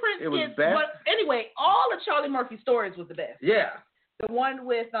two Prince skits. Was best. But anyway, all of Charlie Murphy stories was the best. Yeah. The one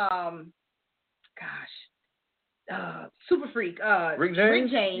with Super Freak, Rick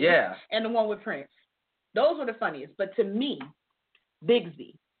James. Yeah. And the one with Prince. Those were the funniest. But to me,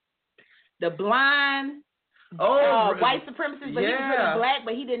 Bigsby, the blind white supremacist, but he was really black,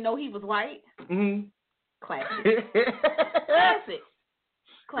 but he didn't know he was white. Mm-hmm. Classic.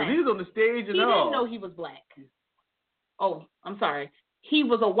 Classic. He was on the stage and he didn't know he was black. Oh, I'm sorry. He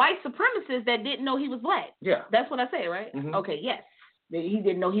was a white supremacist that didn't know he was black. Yeah. That's what I said, right? Mm-hmm. Okay, yes. He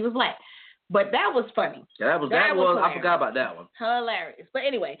didn't know he was black. But that was funny. Yeah, that was I forgot about that one. Hilarious. But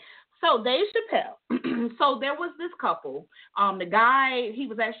anyway, so Dave Chappelle. So there was this couple. The guy, he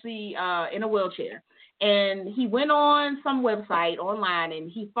was actually in a wheelchair. And he went on some website online and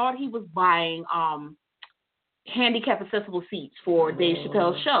he thought he was buying handicap accessible seats for Dave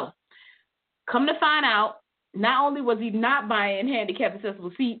Chappelle's show. Come to find out, not only was he not buying handicap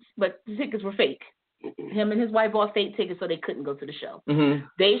accessible seats, but the tickets were fake. Him and his wife bought fake tickets so they couldn't go to the show. Mm-hmm.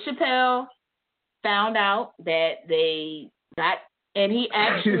 Dave Chappelle found out that they got, and he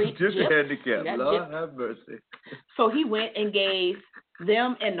actually just a handicap. Lord have mercy. So he went and gave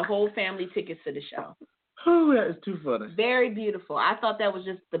them and the whole family tickets to the show. Oh, that is too funny. Very beautiful. I thought that was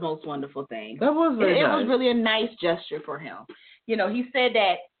just the most wonderful thing. That was very nice. It was really a nice gesture for him. He said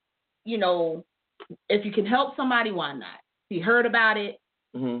that, if you can help somebody, why not? He heard about it.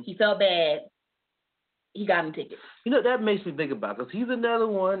 Mm-hmm. He felt bad. He got him tickets. That makes me think about it, because he's another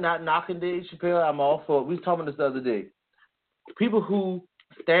one, not knocking Dave Chappelle. I'm all for it. We was talking this the other day. people who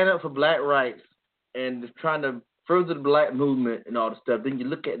stand up for black rights and just trying to further the black movement and all the stuff, then you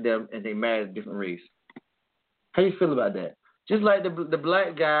look at them and they marry a different race. How you feel about that? Just like the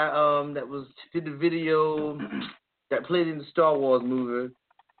black guy that did the video that played in the Star Wars movie.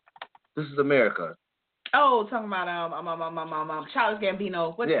 This is America. Oh, talking about Charles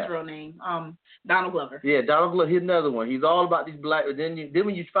Gambino. What's his real name? Donald Glover. Yeah, Donald Glover. He's another one. He's all about these black. Then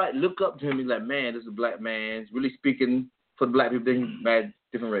when you look up to him, he's like, man, this is a black man. He's really speaking for the black people. Then he's mad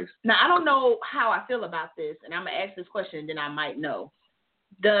different race. Now I don't know how I feel about this, and I'm gonna ask this question, and then I might know.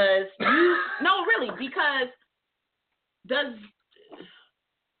 Because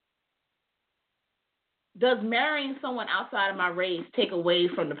does marrying someone outside of my race take away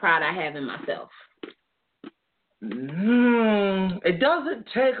from the pride I have in myself? It doesn't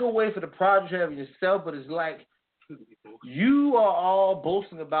take away from the pride you have in yourself, but it's like you are all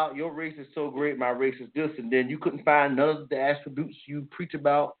boasting about your race is so great, my race is this, and then you couldn't find none of the attributes you preach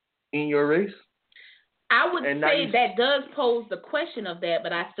about in your race. I would say that does pose the question of that,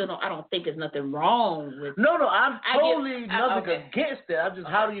 but I don't think there's nothing wrong with it. No, I'm totally nothing against that. I'm just,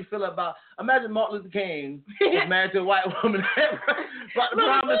 how do you feel about, imagine Martin Luther King was married to a white woman. But you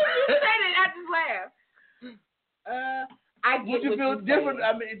said it, I just laughed. I get would you feel different?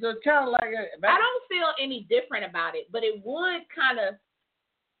 Saying. I mean, it's kind of like I don't feel any different about it, but it would kind of,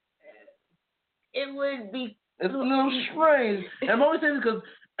 it would be. It's a little strange. And I'm only saying this because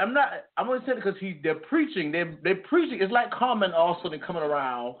I'm only saying it because they're preaching. They're preaching. It's like Common also coming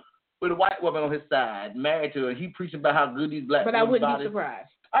around with a white woman on his side, married to her. He preaching about how good these black. But I wouldn't be surprised.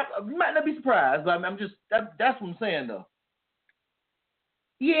 I might not be surprised, but I'm just that's what I'm saying though.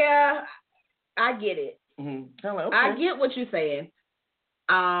 Yeah, I get it. Mm-hmm. Okay. I get what you're saying.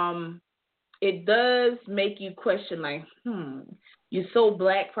 It does make you question, like, you're so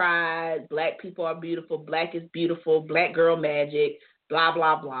black pride, black people are beautiful, black is beautiful, black girl magic, blah,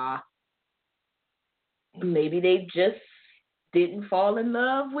 blah, blah. Maybe they just didn't fall in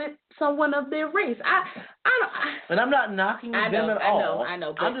love with someone of their race. I don't. And I'm not knocking them at all. I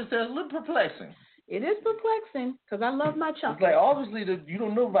know. I'm just saying it's a little perplexing. It is perplexing because I love my chocolate. It's like, obviously, you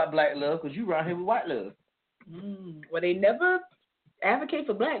don't know about black love because you around here with white love. Well, they never advocate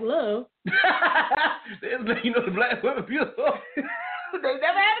for black love. You know, the black women beautiful. They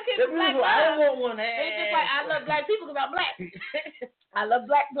never advocate for black love. I don't want one. They just like, I love black people because I'm black. I love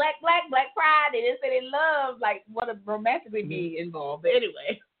black pride. They didn't say they love, like, what a romantically be involved. But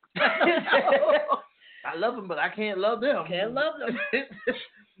anyway. I love them, but I can't love them. Can't love them.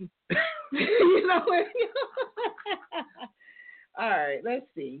 You know what? All right, let's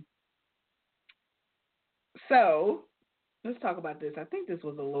see. So, let's talk about this. I think this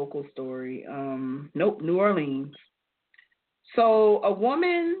was a local story. Nope, New Orleans. So, a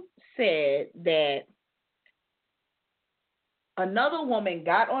woman said that another woman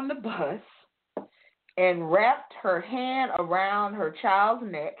got on the bus and wrapped her hand around her child's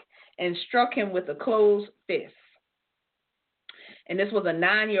neck and struck him with a closed fist. And this was a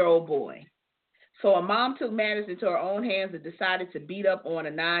 9-year-old boy. So a mom took matters into her own hands and decided to beat up on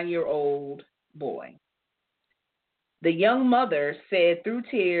a 9-year-old boy. The young mother said through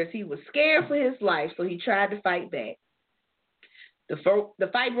tears he was scared for his life, so he tried to fight back. The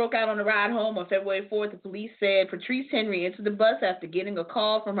fight broke out on the ride home on February 4th. The police said Patrice Henry entered the bus after getting a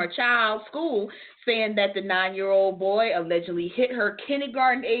call from her child's school saying that the 9-year-old boy allegedly hit her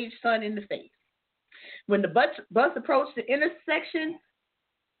kindergarten-age son in the face. When the bus approached the intersection,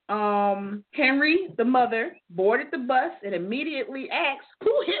 Henry, the mother, boarded the bus and immediately asked,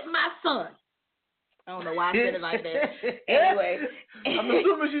 "Who hit my son?" I don't know why I said it like that. Anyway. I'm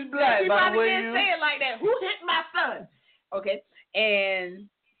assuming she's black. She probably didn't say it like that. Who hit my son? Okay. And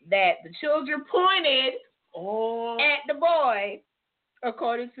that the children pointed at the boy,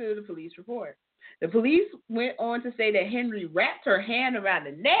 according to the police report. The police went on to say that Henry wrapped her hand around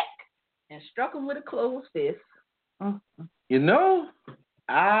the neck and struck him with a closed fist. You know,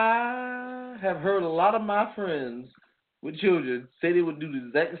 I have heard a lot of my friends with children say they would do the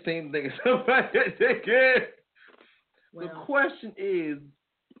exact same thing as somebody that they can. Well, the question is,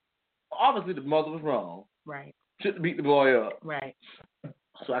 obviously the mother was wrong. Right. Shouldn't beat the boy up. Right.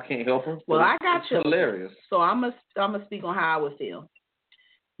 So I can't help her. Well, I got you. Hilarious. So I'm gonna speak on how I would feel.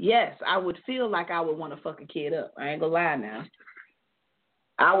 Yes, I would feel like I would want to fuck a kid up. I ain't gonna lie now.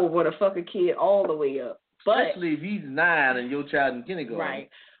 I would want to fuck a kid all the way up. But, especially if he's 9 and your child in kindergarten. Right.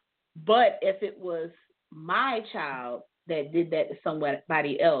 But if it was my child that did that to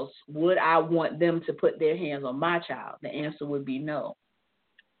somebody else, would I want them to put their hands on my child? The answer would be no.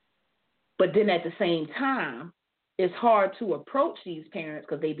 But then at the same time, it's hard to approach these parents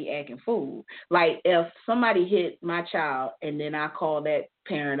because they be acting fool. Like, if somebody hit my child and then I call that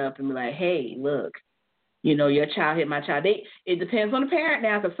parent up and be like, hey, look, you know, your child hit my child. It depends on the parent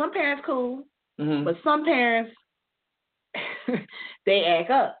now, because some parents cool, but some parents, they act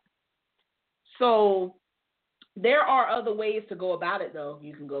up. So there are other ways to go about it, though.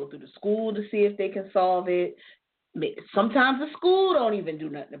 You can go through the school to see if they can solve it. Sometimes the school don't even do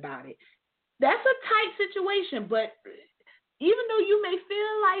nothing about it. That's a tight situation, but even though you may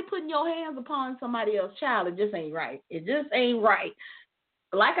feel like putting your hands upon somebody else's child, it just ain't right. It just ain't right.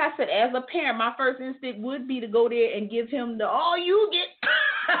 Like I said, as a parent, my first instinct would be to go there and give him the all you get.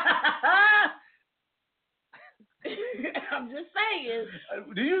 I'm just saying.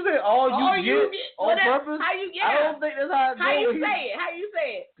 Do you say all you get on purpose? How you get? I don't think that's how it goes. How you say it? How you say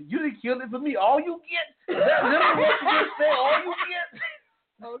it? You done killed it for me. All you get. That's literally what you just said. All you get.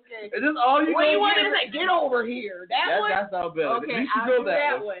 Okay. Is this all you get? What do you want me to say? Get over here. That sounds better. Okay, I'll do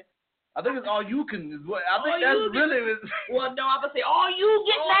that one. I think it's all you can is what I think that's really is. Well, no, I'm gonna say all you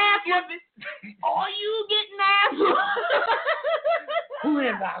get ass. All you get ass. Who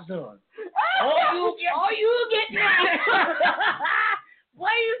am I son? All you get ass.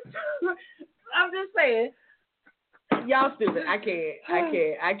 What you? I'm just saying. Y'all stupid. I can't.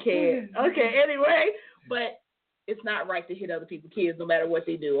 Okay, anyway, but it's not right to hit other people's kids no matter what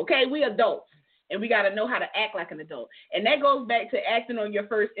they do. Okay, we adults. And we got to know how to act like an adult. And that goes back to acting on your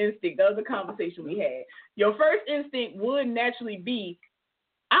first instinct. That was the conversation we had. Your first instinct would naturally be,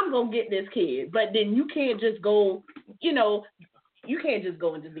 I'm going to get this kid. But then you can't just go, you can't just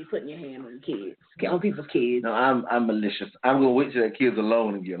go and just be putting your hand on kids, on people's kids. No, I'm malicious. I'm going to wait till that kid's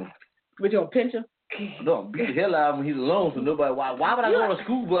alone and get him. But you going to pinch him? No, beat the hell out of him when he's alone, so nobody, why would I go on a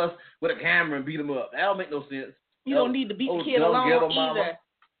school bus with a camera and beat him up? That don't make no sense. You don't need to beat the kid alone either.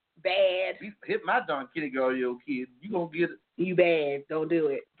 Bad. Hit my darn kindergarten kid. You gonna get it. You bad. Don't do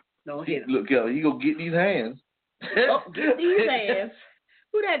it. Don't hit him. Look, Kelly, you gonna get these hands. Get these hands.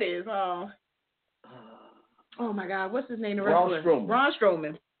 Who that is? Oh my God, what's his name? Ron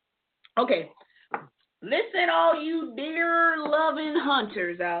Strowman. Okay. Listen, all you deer loving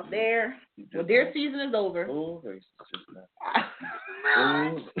hunters out there. Well, deer season is over. Oh, racist.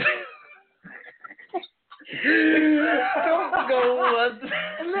 Don't go on.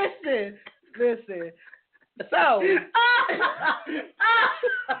 Listen. So,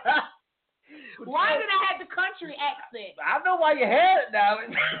 why did I have the country accent? I know why you had it now.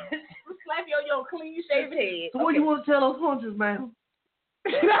 Slap your clean shaven head. So what do you want to tell those hunters, man?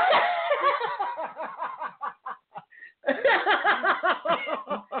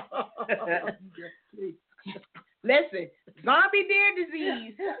 Listen, zombie deer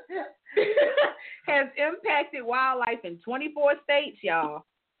disease has impacted wildlife in 24 states, y'all.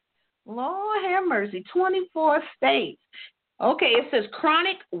 Lord have mercy, 24 states. Okay, it says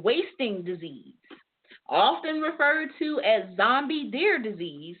chronic wasting disease, often referred to as zombie deer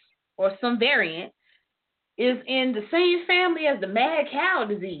disease or some variant, is in the same family as the mad cow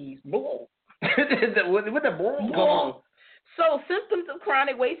disease. Bull. With the bull. So symptoms of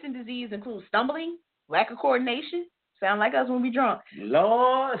chronic wasting disease include stumbling, lack of coordination. Sound like us when we drunk.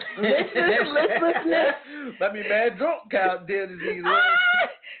 Lord. Listlessness. Let me mad drunk cow deer disease.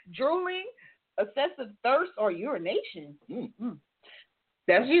 Drooling, excessive thirst, or urination. Mm-hmm.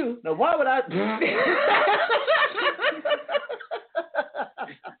 That's you. Now, why would I?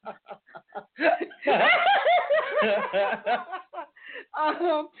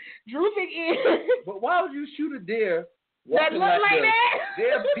 Drooping in. But why would you shoot a deer? That look like that?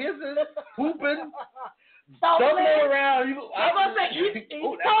 They're pissing, pooping, stumbling around. I'm going to say easy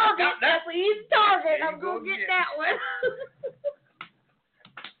target. That's an easy target. I'm going to get that one.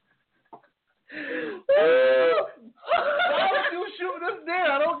 Why would you shoot this deer?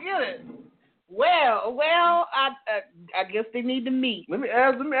 I don't get it. Well, I guess they need to meet. Let me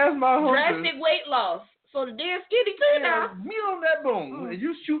ask my husband. Drastic weight loss. So the deer's skinny too now. Meat on that bone.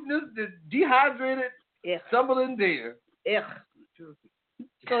 You shooting this dehydrated, stumbling deer. Yeah.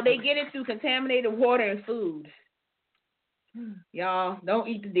 So they get it through contaminated water and food. Y'all, don't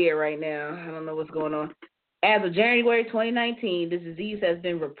eat the deer right now. I don't know what's going on. As of January 2019, this disease has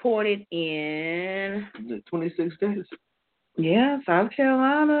been reported in 26 states. Yeah, South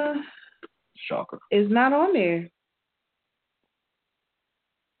Carolina. Shocker. It's not on there.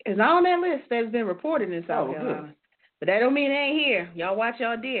 It's not on that list that's been reported in South Carolina. Good. But that don't mean it ain't here. Y'all watch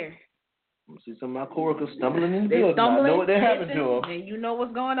y'all deer. I see some of my coworkers stumbling in the building. I know what they're having to them. And you know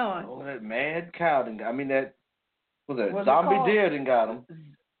what's going on. Oh, that mad cow. Zombie deer done got them.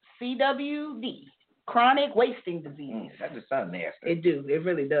 CWD. Chronic wasting disease. That just sounds nasty. It do. It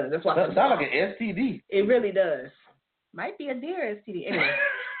really does. That's why. That sounds like an STD. It really does. Might be a deer STD. Anyway.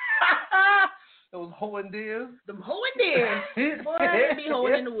 Those hoeing deers. Them hoeing deers. Boy, they be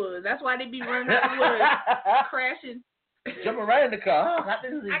hoeing in the woods. That's why they be running out the woods, crashing. Jumping right in the car. I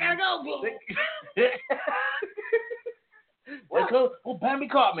gotta go. Let's go. Oh, Bambi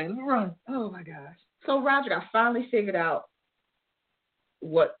caught me. Let me run. Oh my gosh. So Roger, I finally figured out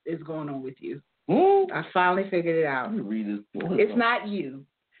what is going on with you. I finally figured it out. Let me read this. It's not you.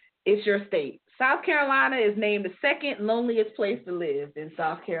 It's your state. South Carolina is named the second loneliest place to live in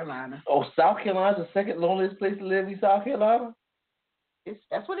South Carolina. Oh, South Carolina's the second loneliest place to live in South Carolina?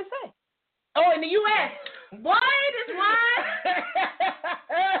 That's what it says. Oh, in the U.S. Boy, this wine.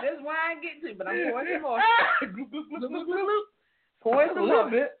 This wine getting to you, but I'm pouring some more. Pouring some more.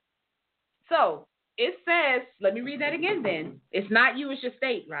 Bit. So, it says, let me read that again then. It's not you, it's your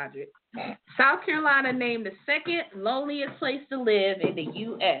state, Roger. South Carolina named the second loneliest place to live in the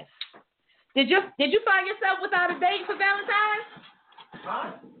U.S. Did you find yourself without a date for Valentine's?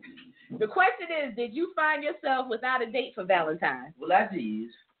 Huh? The question is, did you find yourself without a date for Valentine's? Well, I did.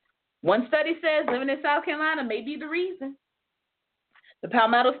 One study says living in South Carolina may be the reason. The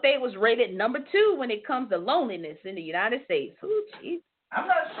Palmetto State was rated number 2 when it comes to loneliness in the United States. Ooh, jeez. I'm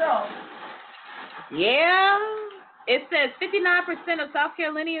not sure. Yeah. It says 59% of South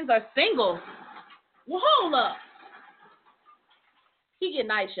Carolinians are single. Well, hold up. He get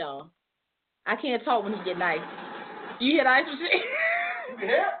nice, y'all. I can't talk when he get nice. You hear the ice machine?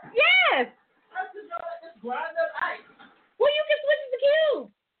 Yeah. Yes. I just grind up ice. Well, you can switch it to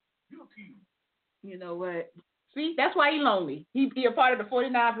cube. You cute. You know what? See, that's why he's lonely. He a part of the 49%.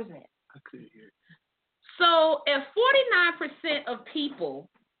 I couldn't hear it. So if 49% of people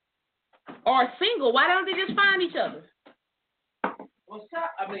are single, why don't they just find each other? Well,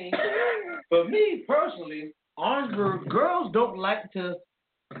 I mean, for me personally, Orangeburg girls don't like to.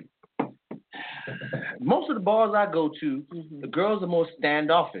 Most of the bars I go to, the girls are more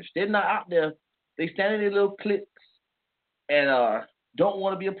standoffish. They're not out there. They stand in their little cliques and don't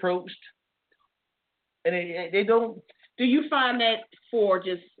want to be approached. And they don't. Do you find that for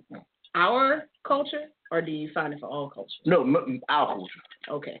just our culture, or do you find it for all cultures? No, our culture.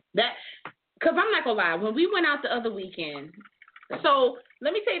 Okay, because I'm not gonna lie. When we went out the other weekend, so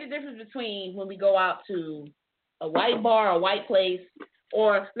let me tell you the difference between when we go out to a white bar, a white place.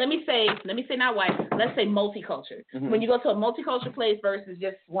 Or let me say not white, let's say multicultural. When you go to a multicultural place versus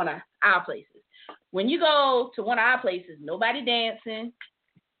just one of our places. When you go to one of our places, nobody dancing,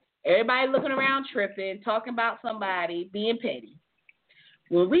 everybody looking around tripping, talking about somebody, being petty.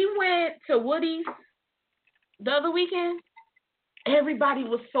 When we went to Woody's the other weekend, everybody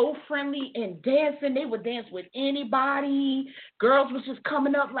was so friendly and dancing. They would dance with anybody. Girls was just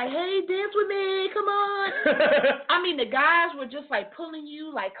coming up like, hey, dance with me. Come on. I mean, the guys were just like pulling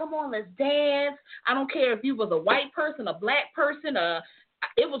you like, come on, let's dance. I don't care if you was a white person, a black person.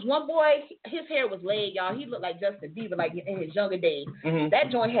 It was one boy, his hair was laid, y'all. He looked like Justin Bieber, like in his younger days.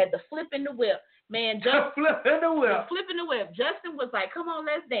 That joint had the flip in the whip. Man, flip in the whip. Flip in the whip. Justin was like, come on,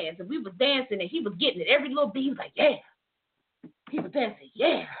 let's dance. And we was dancing, and he was getting it. Every little beat, he was like, yeah. He was dancing,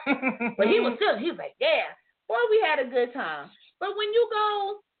 yeah. But he was like, yeah. Boy, we had a good time. But when you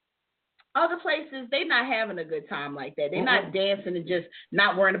go other places, they not having a good time like that. They're not dancing and just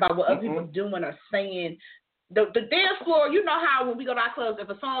not worrying about what other people are doing or saying. The dance floor, you know how when we go to our clubs, if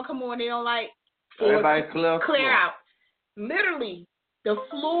a song come on they don't like, everybody clear out. Literally, the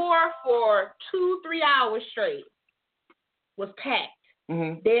floor for 2-3 hours straight was packed.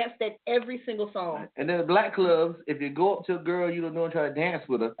 Danced at every single song. And then the black clubs, if you go up to a girl you don't know and try to dance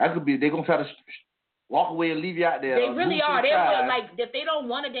with her, they're gonna try to walk away and leave you out there. They really are. They're like, if they don't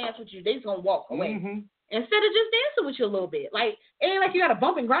want to dance with you, they're just gonna walk away instead of just dancing with you a little bit. Like, it ain't like you got to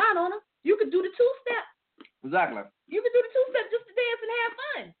bump and grind on them. You could do the 2-step. Exactly. You could do the 2-step just to dance and have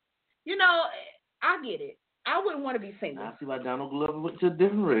fun. You know, I get it. I wouldn't want to be single. I see why Donald Glover went to a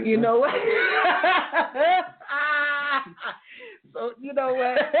different race. You know what? So, you know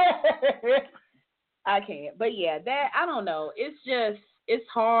what? I can't. But yeah, I don't know. It's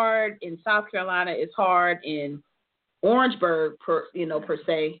hard in South Carolina. It's hard in Orangeburg, per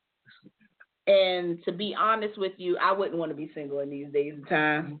se. And to be honest with you, I wouldn't want to be single in these days and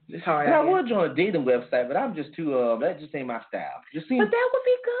time. It's hard. I would join a dating website, but I'm just too. That just ain't my style. But that would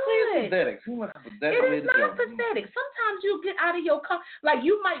be good. Pathetic. It is not pathetic. Sometimes you get out of your like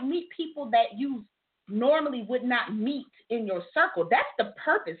you might meet people that you normally would not meet in your circle. That's the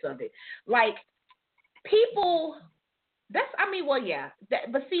purpose of it. Like people. But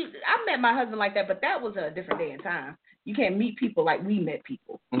see, I met my husband like that, but that was a different day and time. You can't meet people like we met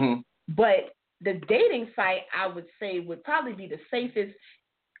people. But the dating site, I would say, would probably be the safest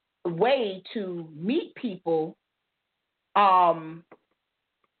way to meet people that's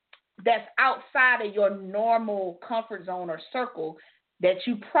outside of your normal comfort zone or circle that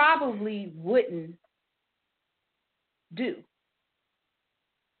you probably wouldn't do.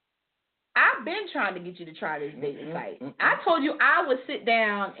 I've been trying to get you to try this dating site. I told you I would sit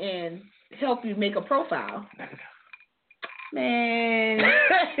down and help you make a profile. Man, do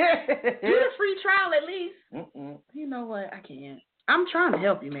the free trial at least. You know what? I can't. I'm trying to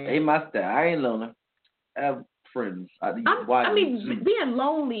help you, man. Ain't my style. I ain't lonely. I have friends. I mean, being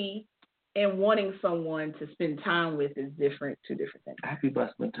lonely and wanting someone to spend time with is different. Two different things. Happy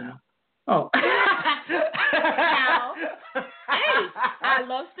about spend time. Oh. Now, hey, I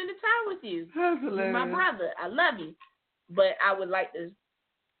love spending time with you. You're my brother. I love you. But I would like to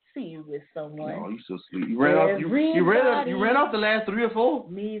see you with someone. Oh, you so sweet. You ran off the last 3 or 4.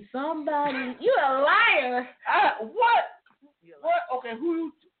 Need somebody. You a liar. What? What? Okay,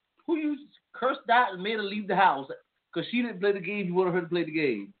 who you cursed out and made her leave the house because she didn't play the game? You wanted her to play the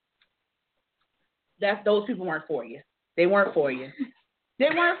game. Those people weren't for you. They weren't for you. They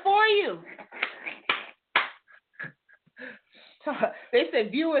weren't for you. They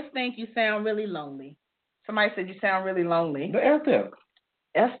said viewers think you sound really lonely. Somebody said you sound really lonely. No, F them.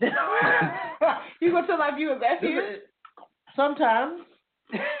 F them. You gonna tell my viewers F you? Sometimes,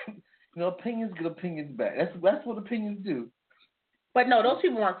 opinions get opinions back. That's what opinions do. But no, those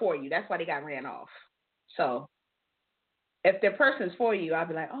people weren't for you. That's why they got ran off. So if their person's for you, I'll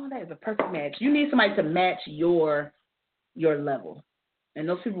be like, oh, that is a perfect match. You need somebody to match your level. And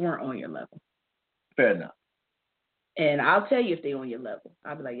those people weren't on your level. Fair enough. And I'll tell you if they're on your level.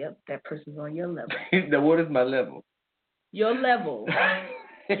 I'll be like, yep, that person's on your level. Now, what is my level? Your level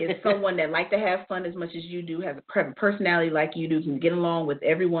is someone that like to have fun as much as you do, has a personality like you do, can get along with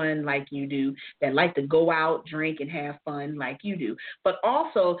everyone like you do, that like to go out, drink, and have fun like you do. But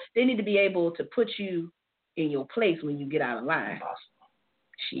also, they need to be able to put you in your place when you get out of line.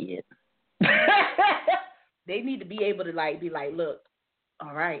 Shit. They need to be able to be like, look,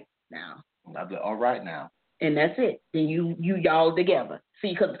 all right now. I'll be all right now. And that's it. Then y'all together.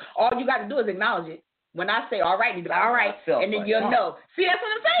 See, because all you got to do is acknowledge it. When I say all right, you be like, all right, and then you'll know. See, that's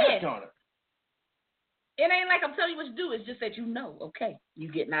what I'm saying. It ain't like I'm telling you what to do. It's just that you know, okay,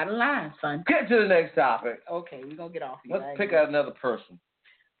 you getting out of line, son. Get to the next topic. Okay, we're going to get off. Let's pick out another person.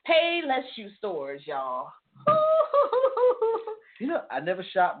 Payless shoe stores, y'all. I never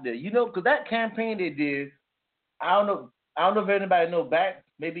shopped there. Because that campaign they did, I don't know if anybody know, back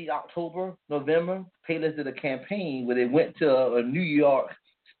maybe October, November, Payless did a campaign where they went to a New York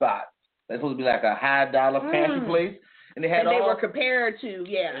spot. That's supposed to be like a high dollar fancy place. And they were compared to,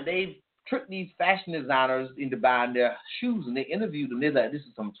 yeah. And they tricked these fashion designers into buying their shoes, and they interviewed them. They're like, this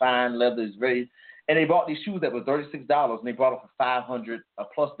is some fine leather, it's very. And they bought these shoes that were $36, and they bought them for $500+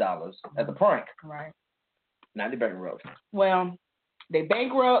 as a prank. Right. Now they're bankrupt. Well, they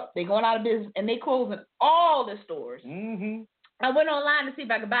bankrupt, they going out of business, and they closing all the stores. Mm-hmm. I went online to see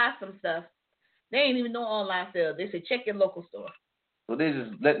if I could buy some stuff. They ain't even no online sale. They said check your local store. So they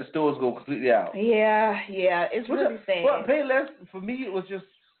just let the stores go completely out. Yeah, it's really sad. Well, Payless, for me, it was just,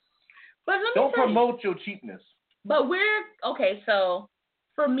 don't promote your cheapness. But so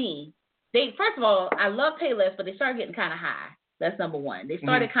for me, first of all, I love Payless, but they started getting kind of high. That's number one. They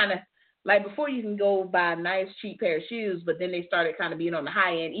started kind of, like before you can go buy a nice cheap pair of shoes, but then they started kind of being on the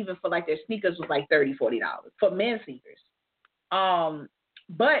high end, even for like their sneakers was like $30, $40 for men's sneakers.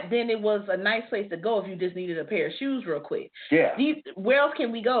 But then it was a nice place to go if you just needed a pair of shoes real quick. Yeah. Where else can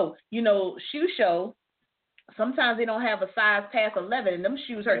we go? Shoe show. Sometimes they don't have a size past 11, and them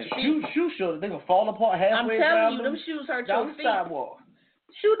shoes hurt your feet. Shoe show, they can fall apart halfway. I'm telling you, them shoes hurt your feet. Sidewalk.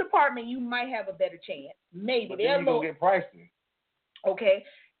 Shoe department, you might have a better chance. Maybe. But then you're going to get pricey. Okay.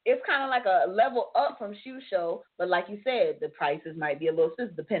 It's kind of like a level up from shoe show, but like you said, the prices might be a little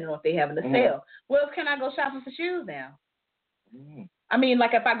stiff depending on if they have a sale. Where else can I go shopping for shoes now? Mm. I mean,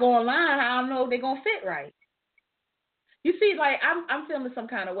 like if I go online, I don't know if they're going to fit right. You see, like I'm feeling some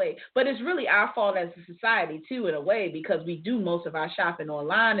kind of way, but it's really our fault as a society too, in a way, because we do most of our shopping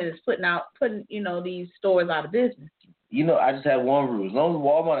online, and it's putting these stores out of business. I just have one rule: as long as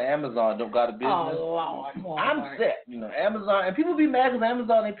Walmart and Amazon don't got a business, Lord, I'm set. Amazon, and people be mad because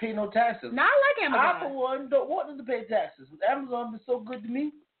Amazon ain't pay no taxes. No, I like Amazon. I for one don't want them to pay taxes. Amazon been so good to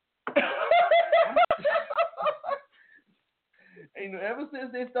me. Ever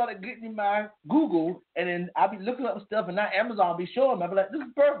since they started getting in my Google, and then I'll be looking up stuff, and now Amazon be showing me. I'll be like, this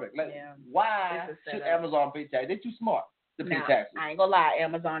is perfect. Like, why should Amazon pay taxes? They're too smart to pay taxes. I ain't gonna lie,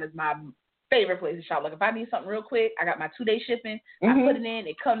 Amazon is my favorite place to shop. Like, if I need something real quick, I got my 2-day shipping. I put it in,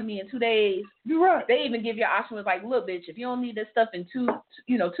 it comes to me in 2 days. You're right. They even give you an option with like, look, bitch, if you don't need this stuff in 2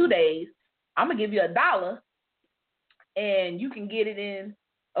 days, I'm gonna give you $1. and you can get it in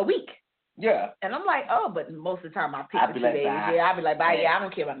a week. Yeah. And I'm like, oh, but most of the time I pick the 2 days. Yeah, I'll be like, bye. Yeah, I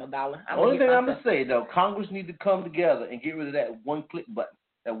don't care about no dollar. The only thing I'm going to say, though, Congress need to come together and get rid of that one-click button.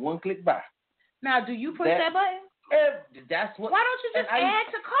 That one-click buy. Now, do you push that button? That's what. Why don't you just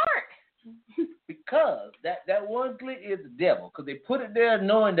add to cart? Because that one click is the devil. Because they put it there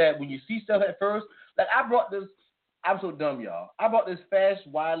knowing that when you see stuff at first, like I brought this, I'm so dumb, y'all. I bought this fast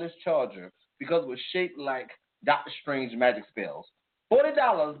wireless charger because it was shaped like Doctor Strange magic spells.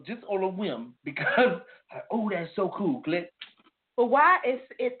 $40 just on a whim because, oh, that's so cool. Click. But why?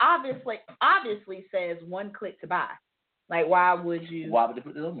 It obviously says one click to buy. Like, why would you? Why would they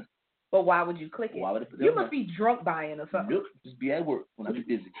put it on there? But why would you click it? Why would they put it you on must there? be drunk buying or something. Nope, just be at work when I be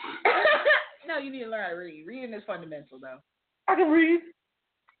busy. No, you need to learn how to read. Reading is fundamental, though. I can read.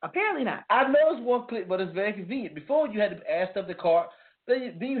 Apparently not. I know it's one click, but it's very convenient. Before you had to add stuff to cart.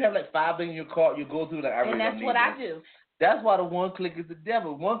 Then you have like 5 things in your cart. You go through like I really don't need And that's what I do. That's why the one click is the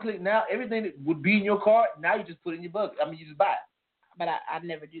devil. One click now, everything that would be in your cart, now you just put it in your bucket. I mean, you just buy it. But I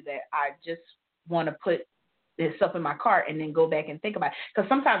never do that. I just want to put this stuff in my cart and then go back and think about it. Because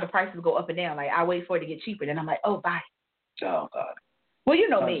sometimes the prices go up and down. Like, I wait for it to get cheaper. Then I'm like, oh, buy. Oh, God. Well, you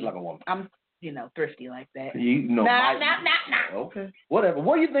know me. Like a woman. I'm, thrifty like that. You know, nah. Okay. Whatever.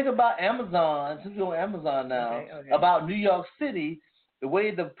 What do you think about Amazon? Since you're on Amazon now, okay. about New York City, the way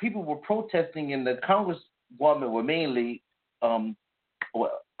the people were protesting and the congresswoman were mainly, AOC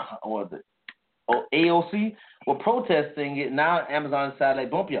were protesting it. Now Amazon decided they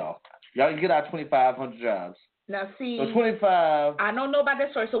bump y'all. Y'all can get out 2,500 jobs. Now see, so 25. I don't know about that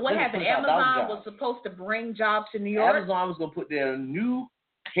story. So what happened? Amazon was supposed to bring jobs to New York. Amazon was going to put their new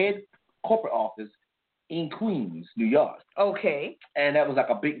head corporate office in Queens, New York. Okay. And that was like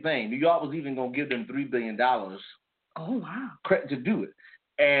a big thing. New York was even going to give them $3 billion. Oh wow. Credit to do it.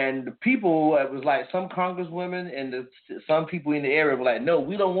 And the people, it was like some congresswomen and some people in the area were like, no,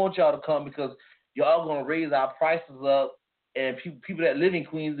 we don't want y'all to come because y'all going to raise our prices up, and people that live in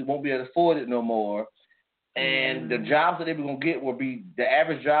Queens won't be able to afford it no more. And the jobs that they were going to get will be, the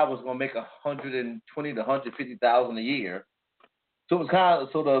average job was going to make $120,000 to $150,000 a year. So it was kind of,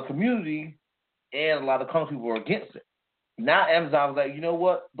 so the community and a lot of country were against it. Now Amazon was like, you know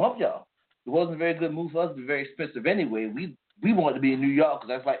what, bump y'all. It wasn't a very good move for us. It was very expensive anyway. We wanted to be in New York because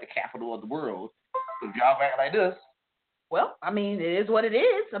that's like the capital of the world. If y'all act like this. Well, I mean, it is what it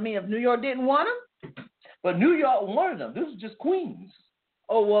is. I mean, if New York didn't want them. But New York wanted them. This is just Queens.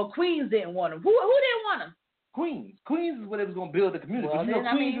 Oh, well, Queens didn't want them. Who didn't want them? Queens. Queens is where they was going to build the community. Well,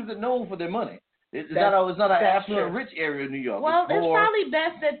 but Queens isn't known for their money. It's not an affluent, rich area of New York. Well, it's probably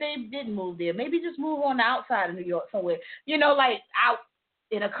best that they didn't move there. Maybe just move on the outside of New York somewhere. Like out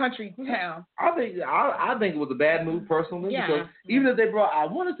in a country town. I think it was a bad move personally because even if they brought, I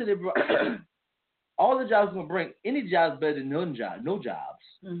want to say they brought all the jobs going to bring, any jobs better than no jobs.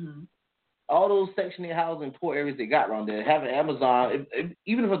 Mm-hmm. All those Section 8 housing poor areas they got around there, having Amazon,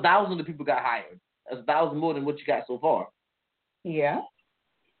 even if 1,000 of the people got hired, that's 1,000 more than what you got so far. Yeah.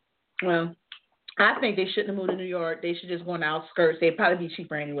 Well, I think they shouldn't have moved to New York. They should just go on the outskirts. They'd probably be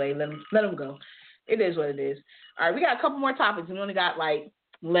cheaper anyway. Let them go. It is what it is. All right, we got a couple more topics. We only got like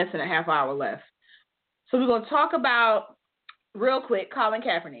less than a half hour left. So we're going to talk about, real quick, Colin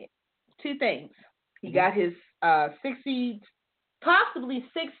Kaepernick. 2 things. He got his possibly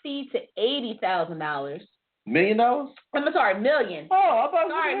 $60,000 to $80,000. $1 million? I'm sorry, million. Oh,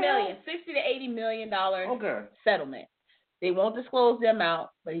 million. $60 to $80 million settlement. They won't disclose the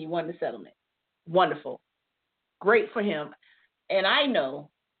amount, but he won the settlement. Wonderful. Great for him. And I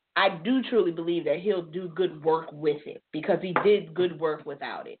do truly believe that he'll do good work with it because he did good work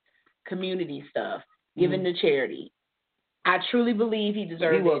without it. Community stuff, giving to charity. I truly believe he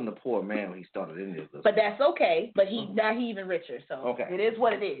deserves it. He wasn't a poor man when he started in this. But that's okay. But now he's even richer. So it is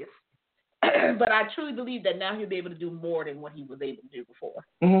what it is. But I truly believe that now he'll be able to do more than what he was able to do before.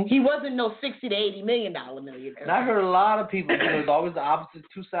 Mm-hmm. He wasn't no $60 to $80 million millionaire. And I heard a lot of people, it's always the opposite,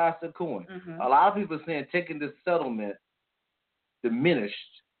 2 sides to the coin. Mm-hmm. A lot of people are saying taking this settlement diminished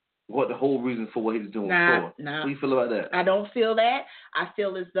what the whole reason for what he was doing before. What do you feel about that? I don't feel that. I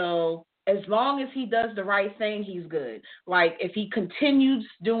feel as though as long as he does the right thing, he's good. Like, if he continues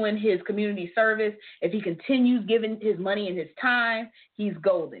doing his community service, if he continues giving his money and his time, he's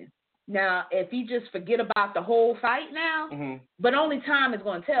golden. Now, if he just forget about the whole fight now, but only time is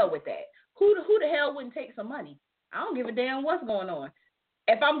going to tell with that. Who the hell wouldn't take some money? I don't give a damn what's going on.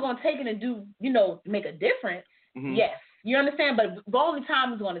 If I'm going to take it and do, make a difference, yes. You understand? But only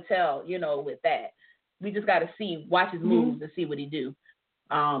time is going to tell, with that. We just got to watch his moves and see what he do.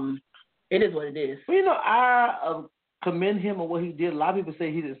 It is what it is. Well, I commend him on what he did. A lot of people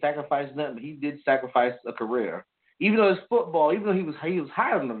say he didn't sacrifice nothing, but he did sacrifice a career. Even though it's football, even though he was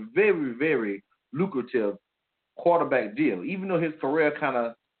hired on a very, very lucrative quarterback deal, even though his career kind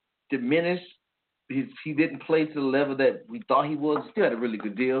of diminished, he didn't play to the level that we thought he was. Still had a really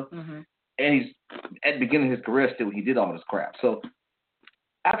good deal, and he's at the beginning of his career still he did all this crap. So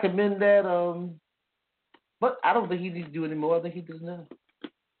I commend that. But I don't think he needs to do any more. I think he does now.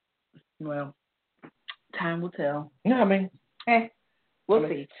 Well, time will tell. Yeah, I mean, we'll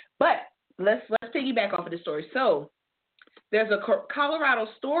see. But let's piggyback off of this story. So there's a Colorado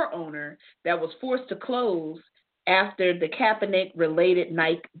store owner that was forced to close after the Kaepernick-related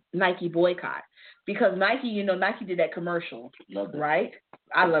Nike boycott. Because Nike did that commercial, right?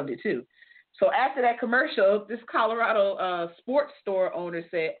 I loved it too. So after that commercial, this Colorado sports store owner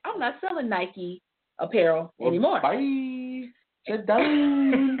said, I'm not selling Nike apparel anymore. Bye. Shut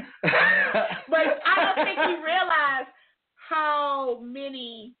down. But I don't think he realized how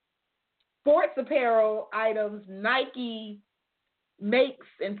many sports apparel items Nike makes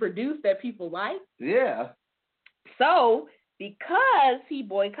and produce that people like. Yeah. So because he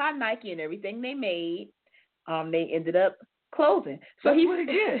boycotted Nike and everything they made, they ended up closing. So I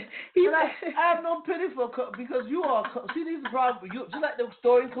have no pity for because you are see these problems. You just like the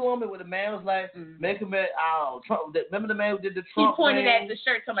story in Columbia where the man was like, make him Trump. Remember the man who did the Trump? He pointed thing? at the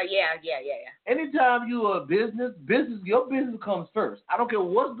shirt, talking about yeah. Anytime you are a business, your business comes first. I don't care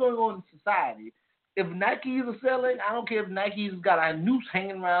what's going on in society. If Nikes are selling, I don't care if Nike's got a noose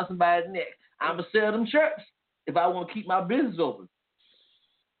hanging around somebody's neck. I'm gonna sell them shirts if I want to keep my business open.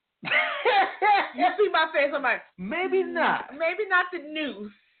 You see my face, I'm like, maybe not. Maybe not the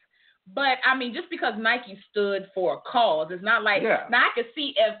noose. But, I mean, just because Nike stood for a cause, it's not like, now I can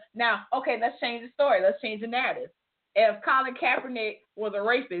see let's change the story. Let's change the narrative. If Colin Kaepernick was a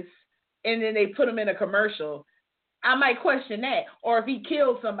rapist and then they put him in a commercial, I might question that. Or if he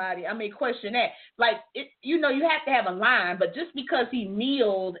killed somebody, I may question that. Like, you have to have a line, but just because he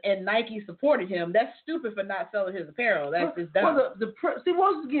kneeled and Nike supported him, that's stupid for not selling his apparel. That's just dumb. See,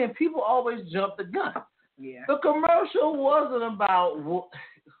 once again, people always jump the gun. Yeah. The commercial wasn't about...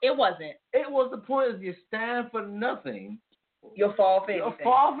 It wasn't. It was the point is you stand for nothing. You'll fall for anything. You'll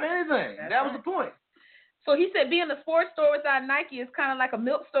fall for anything. That was the point. So he said being a sports store without Nike is kind of like a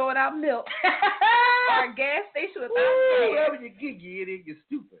milk store without milk. Or a gas station without gas. Whatever you get, you idiot, you're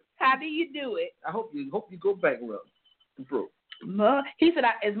stupid. How do you do it? I hope you go bankrupt. Broke. He said,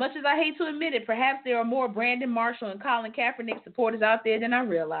 as much as I hate to admit it, perhaps there are more Brandon Marshall and Colin Kaepernick supporters out there than I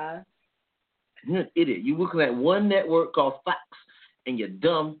realize. You're an idiot. You're looking at one network called Fox, and you're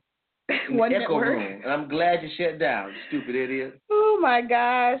dumb. One echo network. room. And I'm glad you shut down, stupid idiot. Oh, my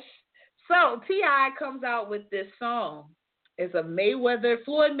gosh. So, T.I. comes out with this song. It's a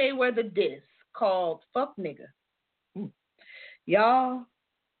Floyd Mayweather diss called Fuck Nigga. Y'all,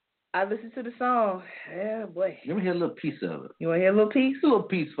 I listened to the song. Yeah, boy. Let me hear a little piece of it. You want to hear a little piece? A little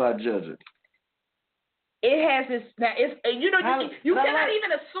piece before I judge it. It has this. Now, you cannot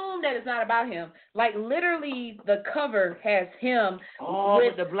even assume that it's not about him. Like literally, the cover has him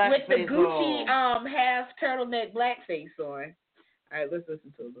with the Gucci half turtleneck blackface on. All right, let's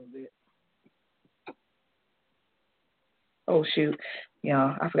listen to it a little bit. Oh shoot,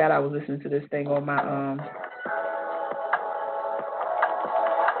 y'all! I forgot I was listening to this thing on my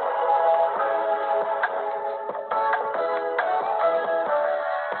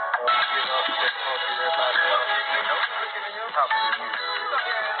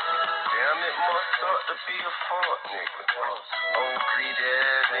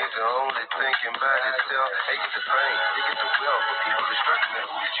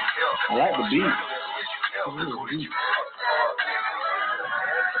I like the beat.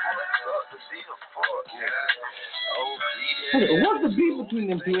 What's the beef between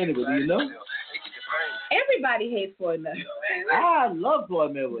them two anyway? Do you know? Everybody hates Floyd Mayweather. I love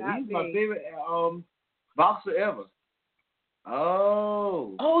Floyd Mayweather. He's my favorite boxer ever.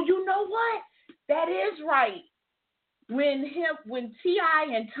 Oh, you know what? That is right. When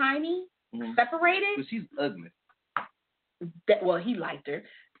T.I. and Tiny separated, but she's ugly. He liked her.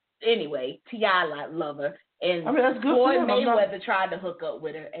 Anyway, T.I. loved her. And I mean, that's good Floyd Mayweather tried to hook up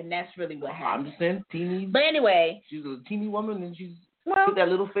with her, and that's really what happened. I'm just saying, teeny. But anyway. She's a teeny woman, and she's took that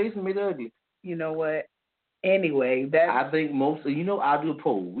little face and made her ugly. You know what? Anyway, I think I'll do a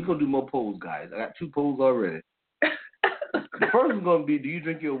poll. We're going to do more polls, guys. I got 2 polls already. The first one's going to be, do you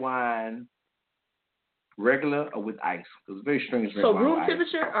drink your wine regular or with ice? Because it's very strange. So room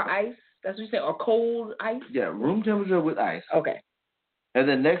temperature or ice? That's what you say, or cold ice? Yeah, room temperature with ice. Okay. And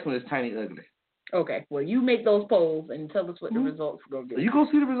then next one is Tiny Ugly. Okay, well, you make those polls and tell us what the results go do. You gonna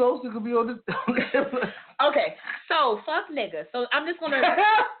see the results? It could be on this. Okay, so fuck nigga. So I'm just gonna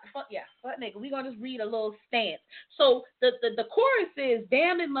fuck nigga. We gonna just read a little stance. So the chorus is,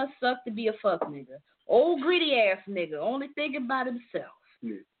 "Damn, it must suck to be a fuck nigga. Old greedy ass nigga, only thinking about himself.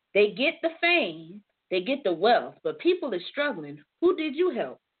 Yeah. They get the fame, they get the wealth, but people is struggling. Who did you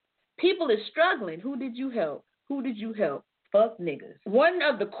help? People is struggling. Who did you help? Who did you help? Fuck niggas." One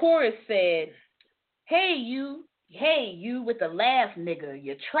of the chorus said, hey you with the laugh, nigga,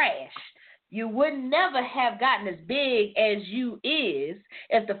 you're trash. You would never have gotten as big as you is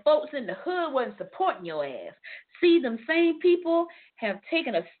if the folks in the hood wasn't supporting your ass. See, them same people have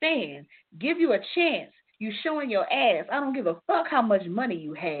taken a stand, give you a chance. You showing your ass. I don't give a fuck how much money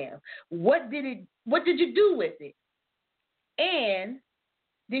you have. What did you do with it? And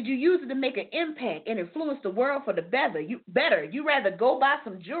did you use it to make an impact and influence the world for the better? You rather go buy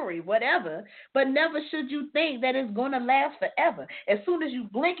some jewelry, whatever, but never should you think that it's going to last forever. As soon as you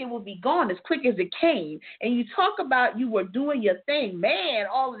blink, it will be gone as quick as it came. And you talk about you were doing your thing. Man,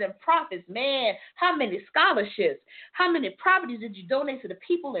 all of them profits, man, how many scholarships, how many properties did you donate to the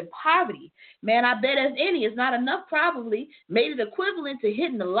people in poverty? Man, I bet as any, it's not enough probably. Maybe the equivalent to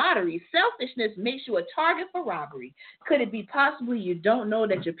hitting the lottery. Selfishness makes you a target for robbery. Could it be possibly you don't know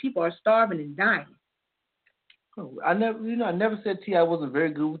that your people are starving and dying? Oh, I never said T.I. wasn't very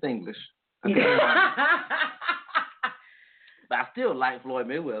good with English. But I still like Floyd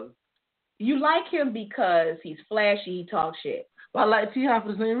Mayweather. You like him because he's flashy, he talks shit. Well, I like T.I.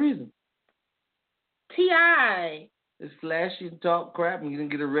 for the same reason. T.I. is flashy and talk crap and you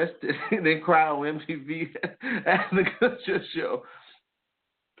didn't get arrested and then cry on MTV at the Culture Show.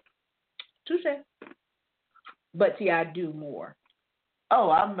 Touche. But T.I. do more. Oh,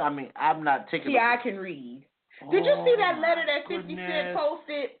 I'm not taking. T.I. can read. Did you see that letter that 50 Cent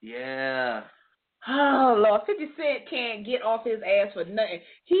posted? Yeah. Oh, Lord. 50 Cent can't get off his ass for nothing.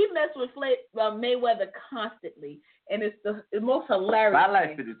 He messed with Mayweather constantly, and it's the most hilarious I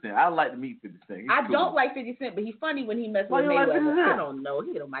like 50 Cent. I like to meet 50 Cent. I don't like 50 Cent, but he's funny when he messes with Mayweather. Like I don't know.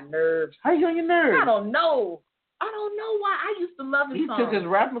 He get on my nerves. How you on your nerves? I don't know why. I used to love his songs. He took his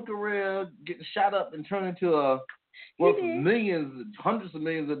rapping career, getting shot up, and turned into a millions, hundreds of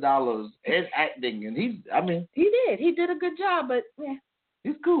millions of dollars as acting, and he did. He did a good job, but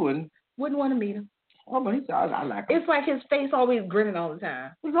he's cool and wouldn't want to meet him. Oh, but I like him. It's like his face always grinning all the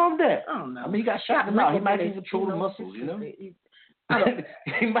time. What's wrong with that? I don't know. I mean, he got shot in the mouth. He might can control the muscles, you know.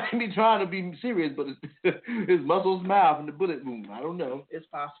 He might be trying to be serious, but his muscles mouth and the bullet wound. I don't know. It's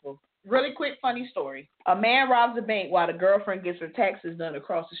possible. Really quick, funny story. A man robs a bank while the girlfriend gets her taxes done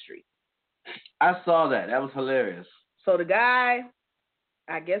across the street. I saw that. That was hilarious. So the guy,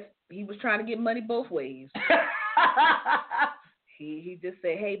 I guess he was trying to get money both ways. He just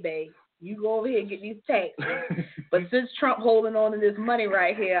said, hey, babe, you go over here and get these taxes. But since Trump holding on to this money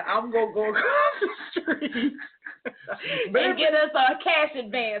right here, I'm going to go across the street and get us a cash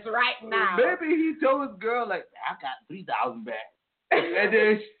advance right now. Maybe he told his girl, like, I got $3,000 back. And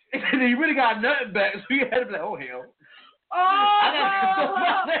then he really got nothing back. So he had to be like, oh, hell.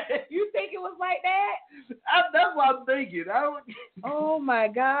 Oh, you think it was like that? That's what I'm thinking. Oh my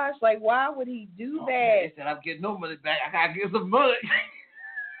gosh! Like, why would he do that? He said, "I'm getting no money back. I gotta get some money."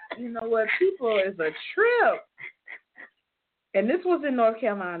 You know what? People is a trip. And this was in North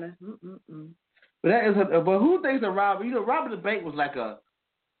Carolina. But who thinks a robbery? You know, robbing the bank was like a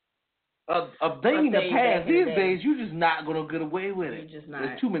thing in the past. These days, you're just not gonna get away with it. Just not.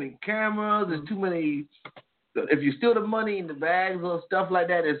 There's too many cameras. There's too many. If you steal the money in the bags or stuff like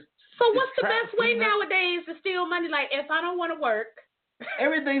that, so what's the best way nowadays to steal money? Like, if I don't want to work,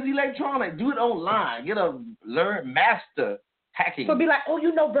 everything's electronic. Do it online. Master hacking. So be like, oh,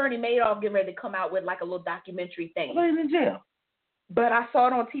 Bernie Madoff getting ready to come out with like a little documentary thing. Well, he's in jail. But I saw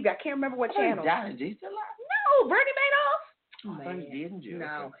it on TV. I can't remember what channel. He's still alive? No, Bernie Madoff. I thought he did in jail.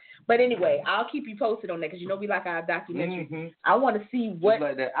 No. But anyway, I'll keep you posted on that because we like our documentary. Mm-hmm. I want to see what. Just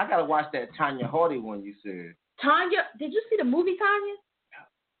like that. I gotta watch that Tanya Hardy one you said. Tanya, did you see the movie Tanya?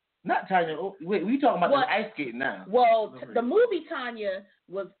 Not Tanya. Wait, we talking about the ice skate now. Well, the movie Tanya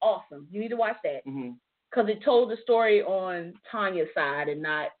was awesome. You need to watch that because it told the story on Tanya's side and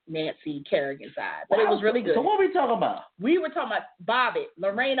not Nancy Kerrigan's side. But it was really good. So what are we talking about? We were talking about Bobbitt,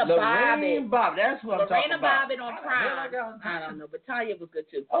 Lorena Bobbitt. That's what I'm talking about. Lorena Bobbitt on Prime. I don't know, but Tanya was good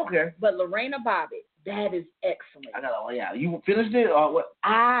too. Okay. But Lorena Bobbitt, that is excellent. You finished it or what?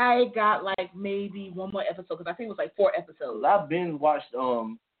 I got like maybe one more episode because I think it was like 4 episodes. I've been watched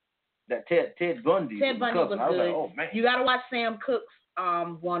that Ted Bundy. Ted Bundy was good. Like, oh man. You gotta watch Sam Cooke's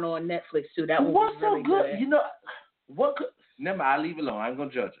one on Netflix too. That one was really good. You know what? Never mind. I'll leave it alone. I ain't gonna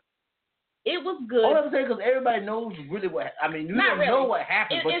judge it. It was good. All I'm saying, because everybody knows really what. I mean, you don't know what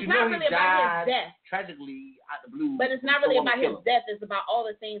happened, but you know he died tragically out the blue. But it's not really about his death. It's about all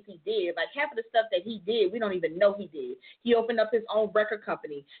the things he did. Like half of the stuff that he did, we don't even know he did. He opened up his own record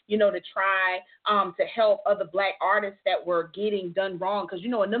company, you know, to try to help other black artists that were getting done wrong. Because you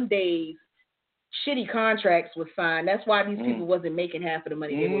know, in them days, shitty contracts was signed. That's why these people wasn't making half of the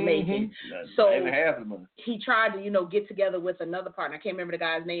money they were making. So even half the money. He tried to, you know, get together with another partner. I can't remember the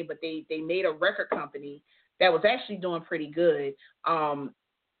guy's name, but they made a record company that was actually doing pretty good.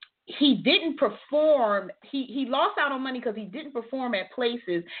 He didn't perform. He lost out on money because he didn't perform at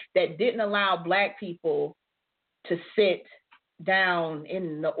places that didn't allow black people to sit down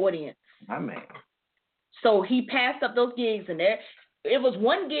in the audience. My man. So he passed up those gigs, and it was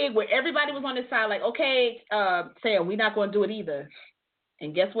one gig where everybody was on his side, like, okay, Sam, we're not going to do it either.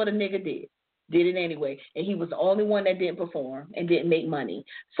 And guess what a nigga did? Did it anyway. And he was the only one that didn't perform and didn't make money.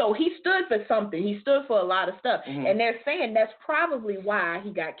 So he stood for something. He stood for a lot of stuff. And they're saying that's probably why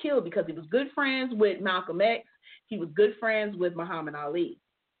he got killed, because he was good friends with Malcolm X. He was good friends with Muhammad Ali.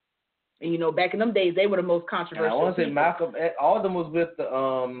 And, you know, back in them days, they were the most controversial people. I want to say Malcolm X, all of them was with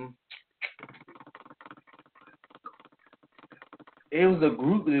the... It was a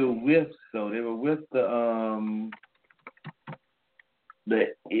group they were with, though. They were with the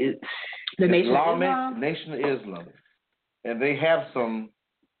Nation of Islam. Nation of Islam, and they have some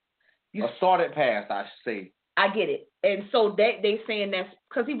assorted past, I should say. I get it, and so they saying that's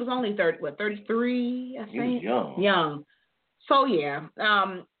because he was only 33, I think. He was young. Young. So yeah,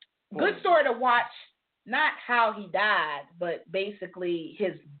 good story to watch. Not how he died, but basically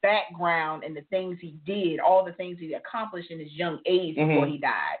his background and the things he did, all the things he accomplished in his young age before he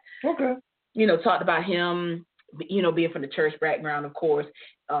died. Okay. You know, talked about him, you know, being from the church background, of course.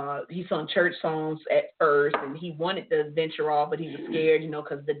 He sung church songs at first, and he wanted to venture off, but he was scared, you know,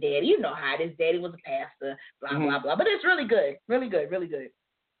 because the daddy, you know how his daddy was a pastor, blah, blah, blah. But it's really good. Really good. Really good.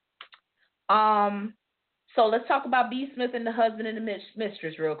 So let's talk about B. Smith and the husband and the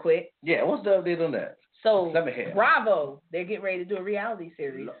mistress real quick. Yeah, what's the update on that? So, Bravo, they're getting ready to do a reality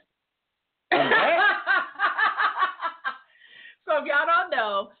series. So if y'all don't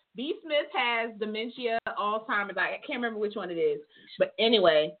know, B. Smith has dementia, Alzheimer's. I can't remember which one it is. But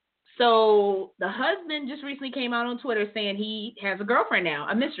anyway, so the husband just recently came out on Twitter saying he has a girlfriend now,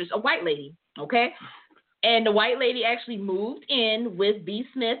 a mistress, a white lady, okay? And the white lady actually moved in with B.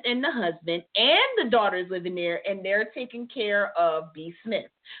 Smith and the husband, and the daughter's living there, and they're taking care of B. Smith.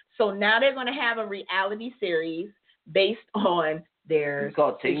 So now they're going to have a reality series based on their It's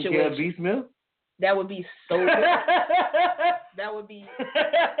called Taking Care of B. Smith? That would be so good. That would be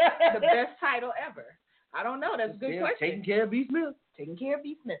the best title ever. I don't know. That's a good question. Taking Care of B. Smith? Taking Care of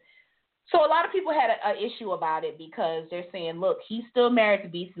B. Smith. So a lot of people had an issue about it because they're saying, look, he's still married to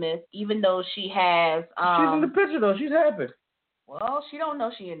B. Smith, even though she has... she's in the picture, though. She's happy. Well, she don't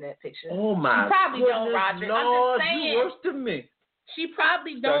know she in that picture. Oh, my She probably don't, Roger. Lord, I'm just saying. You worse than me. She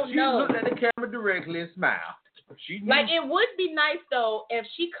probably don't know. She looked at the camera directly and smiled. Like, it would be nice, though, if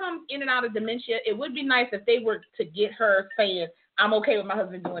she comes in and out of dementia, it would be nice if they were to get her saying, I'm okay with my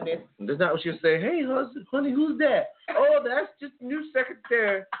husband doing this. That's not what she'll say. Hey, husband, honey, who's that? Oh, that's just the new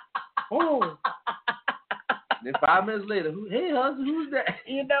secretary. Oh. Then 5 minutes later, hey, husband, who's that?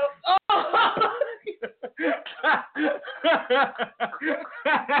 You know? Oh.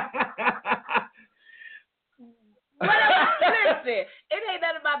 But listen, it ain't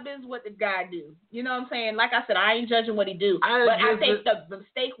none of my business what the guy do. You know what I'm saying? Like I said, I ain't judging what he do. I think the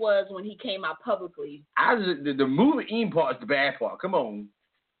mistake was when he came out publicly. The moving part is the bad part. Come on.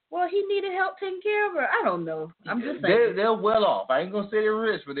 Well, he needed help taking care of her. I don't know. I'm just saying. They're well off. I ain't going to say they're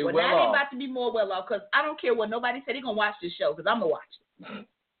rich, but they're well off. Now they're about to be more well off because I don't care what nobody said. They're going to watch this show because I'm going to watch it.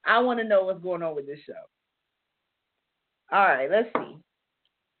 I want to know what's going on with this show. All right, let's see.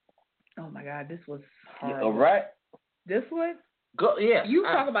 Oh, my God, this was hard. Yeah, all right. This one? Go, yeah. You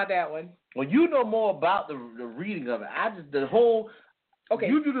talk about that one. Well, you know more about the reading of it. Okay.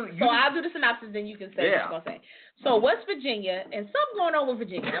 So I'll do the synopsis, then you can say what you're going to say. So West Virginia, and something going on with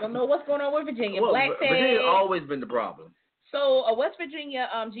Virginia. I don't know what's going on with Virginia. Well, Virginia's always been the problem. So a West Virginia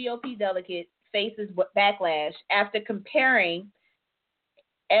GOP delegate faces backlash after comparing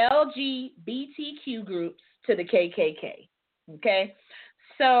LGBTQ groups to the KKK. Okay?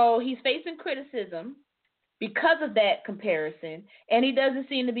 So he's facing criticism because of that comparison, and he doesn't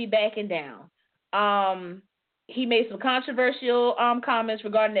seem to be backing down. He made some controversial comments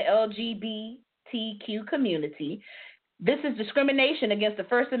regarding the LGBTQ community. This is discrimination against the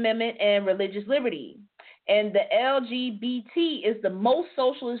First Amendment and religious liberty. And the LGBT is the most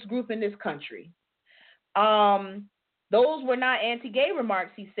socialist group in this country. Those were not anti-gay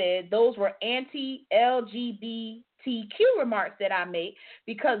remarks, he said. Those were anti-LGBTQ remarks that I make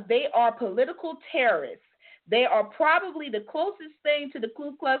because they are political terrorists. They are probably the closest thing to the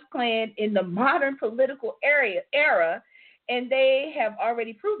Ku Klux Klan in the modern political era, and they have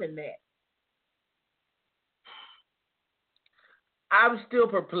already proven that. I'm still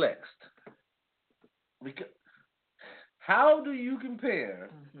perplexed. Because how do you compare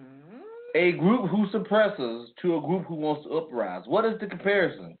a group who suppresses to a group who wants to uprise? What is the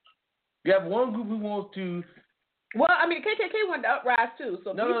comparison? You have one group who wants to. Well, I mean, KKK wanted to uprise too.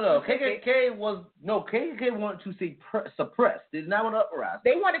 So no. KKK wanted to suppress. They did not want to uprise.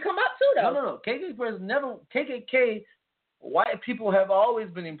 They wanted to come up too, though. No. KKK. White people have always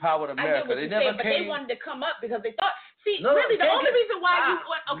been in power in America. But they wanted to come up because they thought. See, the only reason why you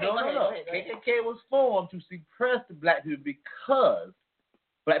went. Okay, go ahead. KKK was formed to suppress the black people because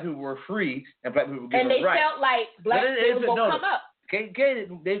black people were free and black people were given rights. And they felt like black people were going to come up.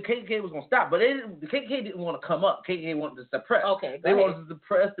 KKK was going to stop, but the KKK didn't want to come up. KKK wanted to suppress. Okay, they wanted to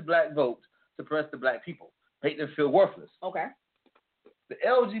suppress the black vote, suppress the black people, make them feel worthless. Okay. The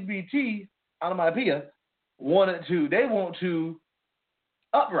LGBT, onomatopoeia, they want to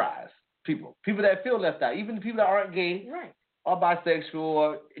uprise people that feel left out, even the people that aren't gay, right, or bisexual,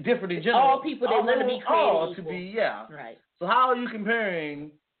 or different in general. All people that want to be created equal. Right. So how are you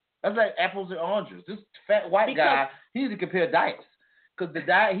comparing? That's like apples and oranges. This fat white guy, he needs to compare diets. Because the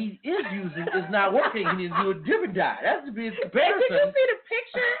diet he is using is not working. He needs to do a different diet. That's to be his comparison. Did you see the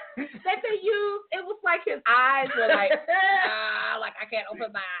picture that they used? It was like his eyes were like I can't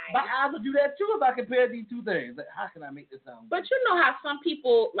open my eyes. My eyes would do that too if I compared these two things. Like, how can I make this sound? But you know how some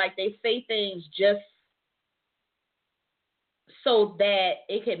people, like, they say things just so that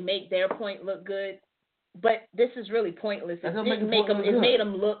it can make their point look good. But this is really pointless. It made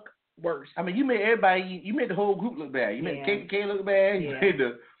them look worse. I mean, you made the whole group look bad. You made the KKK look bad.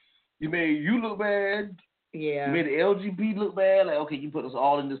 You made you look bad. Yeah. You made the LGBT look bad. Like, okay, you put us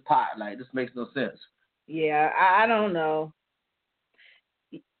all in this pot. Like, this makes no sense. Yeah, I don't know.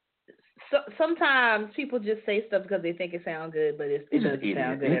 So, sometimes people just say stuff because they think it sounds good, but it doesn't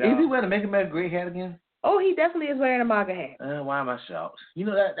sound good at all. Is he wearing a Make America Great hat again? Oh, he definitely is wearing a MAGA hat. Why am I shocked? You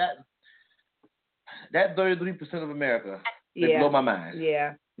know that 33% of America, they blow my mind.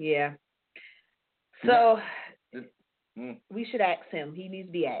 Yeah. So we should ask him. He needs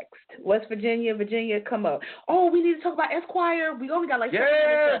to be asked. West Virginia, come up. Oh, we need to talk about Esquire. We only got like 7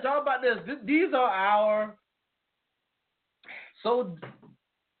 minutes. Talk about this. These are our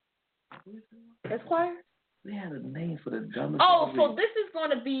Esquire? They had a name for the dumbest. Oh, so this is going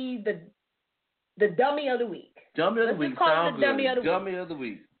to be the dummy of the week. Dummy of the week. Sounds good. Dummy of the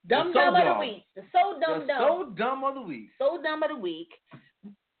week. Dumb of the week. The so dumb. So dumb of the week. So dumb of the week.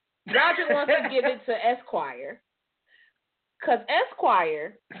 Roger wants to give it to Esquire because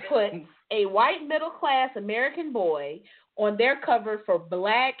Esquire puts a white middle-class American boy on their cover for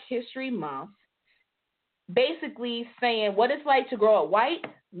Black History Month, basically saying what it's like to grow up white,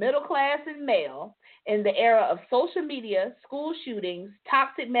 middle-class, and male in the era of social media, school shootings,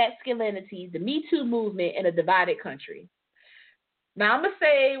 toxic masculinity, the Me Too movement, and a divided country. Now, I'm going to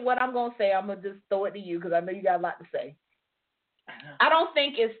say what I'm going to say. I'm going to just throw it to you because I know you got a lot to say. I don't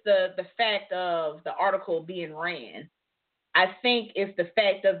think it's the fact of the article being ran. I think it's the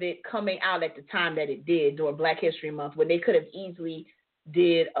fact of it coming out at the time that it did during Black History Month, when they could have easily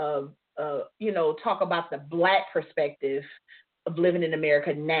did talk about the Black perspective of living in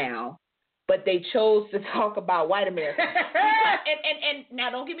America now, but they chose to talk about white America. and now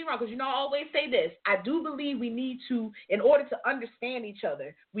don't get me wrong, because I always say this. I do believe we need to, in order to understand each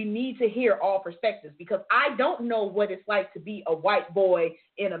other, we need to hear all perspectives, because I don't know what it's like to be a white boy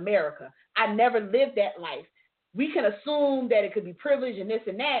in America. I never lived that life. We can assume that it could be privilege and this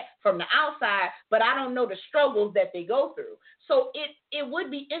and that from the outside, but I don't know the struggles that they go through. So it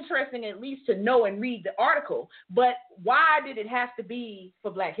would be interesting at least to know and read the article, but why did it have to be for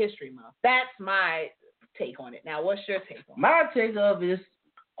Black History Month? That's my take on it. Now, what's your take on it? My take of this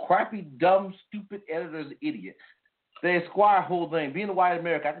crappy, dumb, stupid editor's idiot. The Esquire whole thing, being a white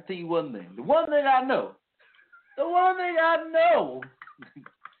American, I can tell you one thing. The one thing I know,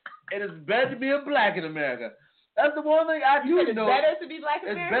 it is better to be a black in America. That's the one thing I do know. It's better to be black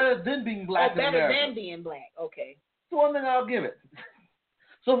in America? It's better than being black in America. Better than being black. Okay. It's the one thing I'll give it.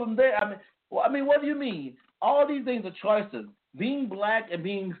 So from there, what do you mean? All these things are choices. Being black and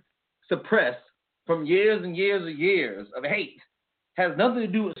being suppressed from years and years and years of hate has nothing to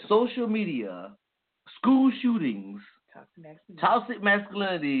do with social media, school shootings, toxic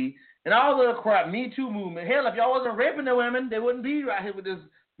masculinity, and all the crap, Me Too movement. Hell, if y'all wasn't raping the women, they wouldn't be right here with this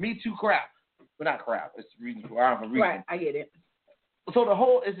Me Too crap. but not crap. It's reasons for rhyme for reason. Right, I get it. So the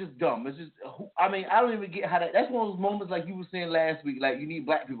whole is just dumb. It's just, I mean, I don't even get how that. That's one of those moments like you were saying last week. Like you need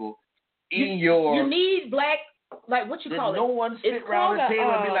black people in your. You need black. Like what you call it? No one sit around the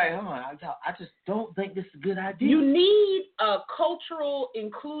table and be like, I just don't think this is a good idea. You need a cultural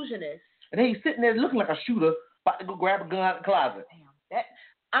inclusionist. And then he's sitting there looking like a shooter, about to go grab a gun out of the closet. Damn,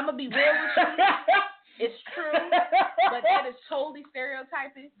 I'm gonna be real with you. It's true, but that is totally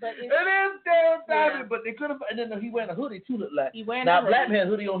stereotyping. But it is stereotyping, but they could have. And then he wearing a hoodie too. Look like he wearing now black man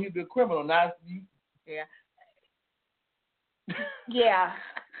hoodie on, he'd be a criminal. Now, yeah.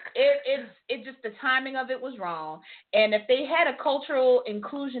 It just the timing of it was wrong. And if they had a cultural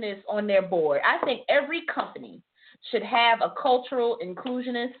inclusionist on their board, I think every company should have a cultural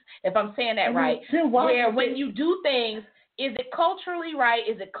inclusionist, if I'm saying that right, where when you do things, is it culturally right?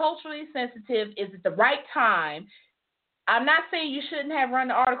 Is it culturally sensitive? Is it the right time? I'm not saying you shouldn't have run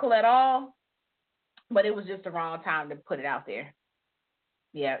the article at all, but it was just the wrong time to put it out there.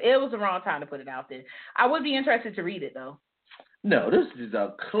 Yeah, it was the wrong time to put it out there. I would be interested to read it, though. No, this is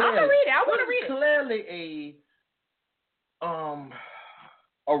a clear. I'm gonna read it. I want to read it. Clearly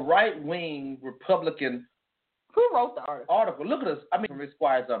a right-wing Republican. Who wrote the article? Look at this. I mean, from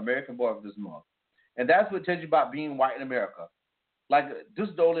Esquire's American Boy for this month, and that's what tells you about being white in America. Like this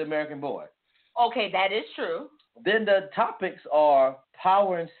is the only American boy. Okay, that is true. Then the topics are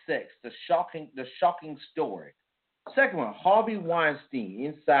power and sex, the shocking story. Second one, Harvey Weinstein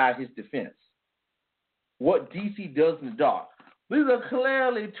inside his defense. What DC does in the dark. These are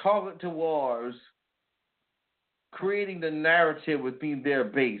clearly targeted towards creating the narrative within their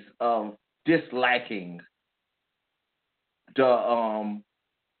base of disliking the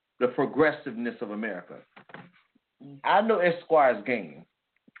progressiveness of America. I know Esquire's game.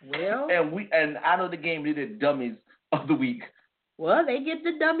 Well, and I know the game they did dummies of the week. Well, they get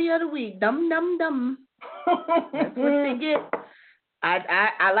the dummy of the week. Dumb. That's what they get.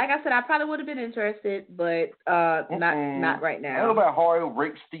 I like I said, I probably would have been interested, but not right now. I know about Harvey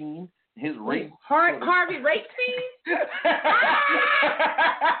Rapestein, his rape. Harvey Rapestein?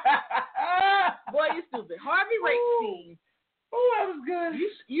 Boy, you stupid. Harvey Rapestein. Oh, that was good.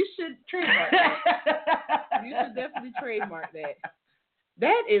 You should trademark that. You should definitely trademark that.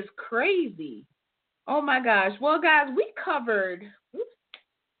 That is crazy. Oh my gosh. Well, guys, we covered.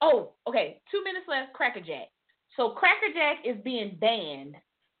 Oh, okay. 2 minutes left. Cracker Jack. So Cracker Jack is being banned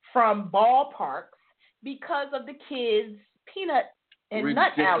from ballparks because of the kids' peanut and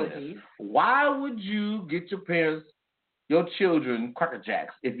nut allergies. Why would you get your children Cracker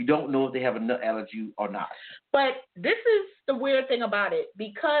Jacks if you don't know if they have a nut allergy or not? But this is the weird thing about it.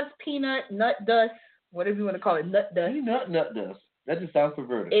 Because peanut, nut dust, whatever you want to call it, nut dust. Nut dust. That just sounds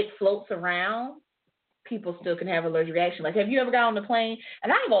perverted. It floats around. People still can have allergic reaction. Like, have you ever got on the plane?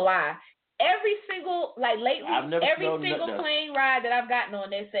 And I ain't gonna lie. Every single, every single plane ride that I've gotten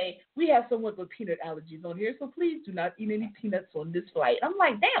on, they say, we have someone with peanut allergies on here, so please do not eat any peanuts on this flight. I'm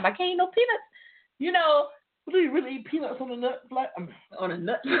like, damn, I can't eat no peanuts. You know. Do you really eat peanuts on a nut flight? On a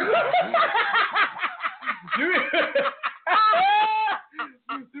nut? You really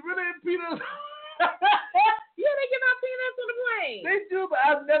eat peanuts? Yeah, they give out peanuts on the plane. They do, but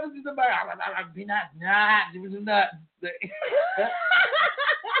I've never seen somebody, peanuts, give me some nuts.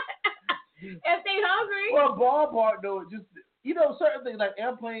 If they hungry. Well, ballpark though, just certain things like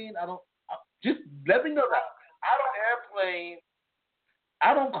airplane. Just let me know that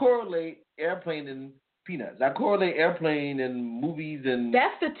I don't correlate airplane and peanuts. I correlate airplane and movies and.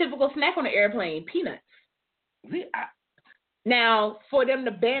 That's the typical snack on the airplane, peanuts. Now, for them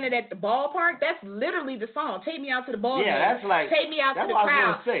to ban it at the ballpark, that's literally the song. Take me out to the ballpark. Yeah, that's like. Take me out to the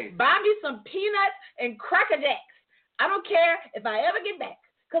crowd. Buy me some peanuts and Cracker Jacks. I don't care if I ever get back.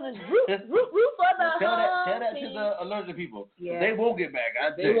 Because it's root for the tell that to the allergic people. Yeah. They won't get back.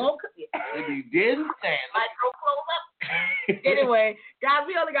 They won't. They be dead and stand. Like throw clothes up. Anyway, guys,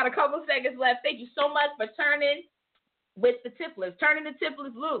 we only got a couple seconds left. Thank you so much for turning with the Tipplers. Turning the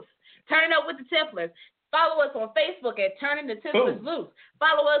Tipplers loose. Turning up with the Tipplers. Follow us on Facebook at Turning the Tipplers Loose.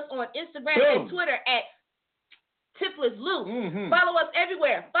 Follow us on Instagram and Twitter at Tipplers Loose. Mm-hmm. Follow us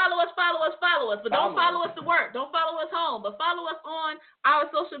everywhere. Follow us. But don't follow us to work. Don't follow us home. But follow us on our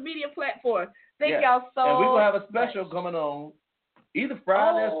social media platforms. Thank y'all so much. And we're going to have a special coming on either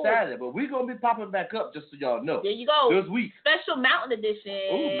Friday or Saturday. But we're going to be popping back up just so y'all know. There you go. This week. Special Mountain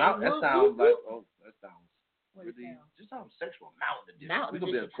Edition. Ooh, Mountain. That sounds like, that sound. Really, just sound sexual. Mountain Edition. We're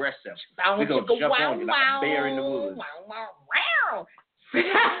going to be aggressive. We're going to jump on you like a bear in the woods. Wow.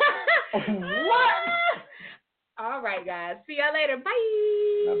 What? All right, guys. See y'all later. Bye.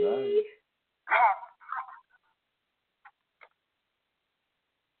 Bye-bye.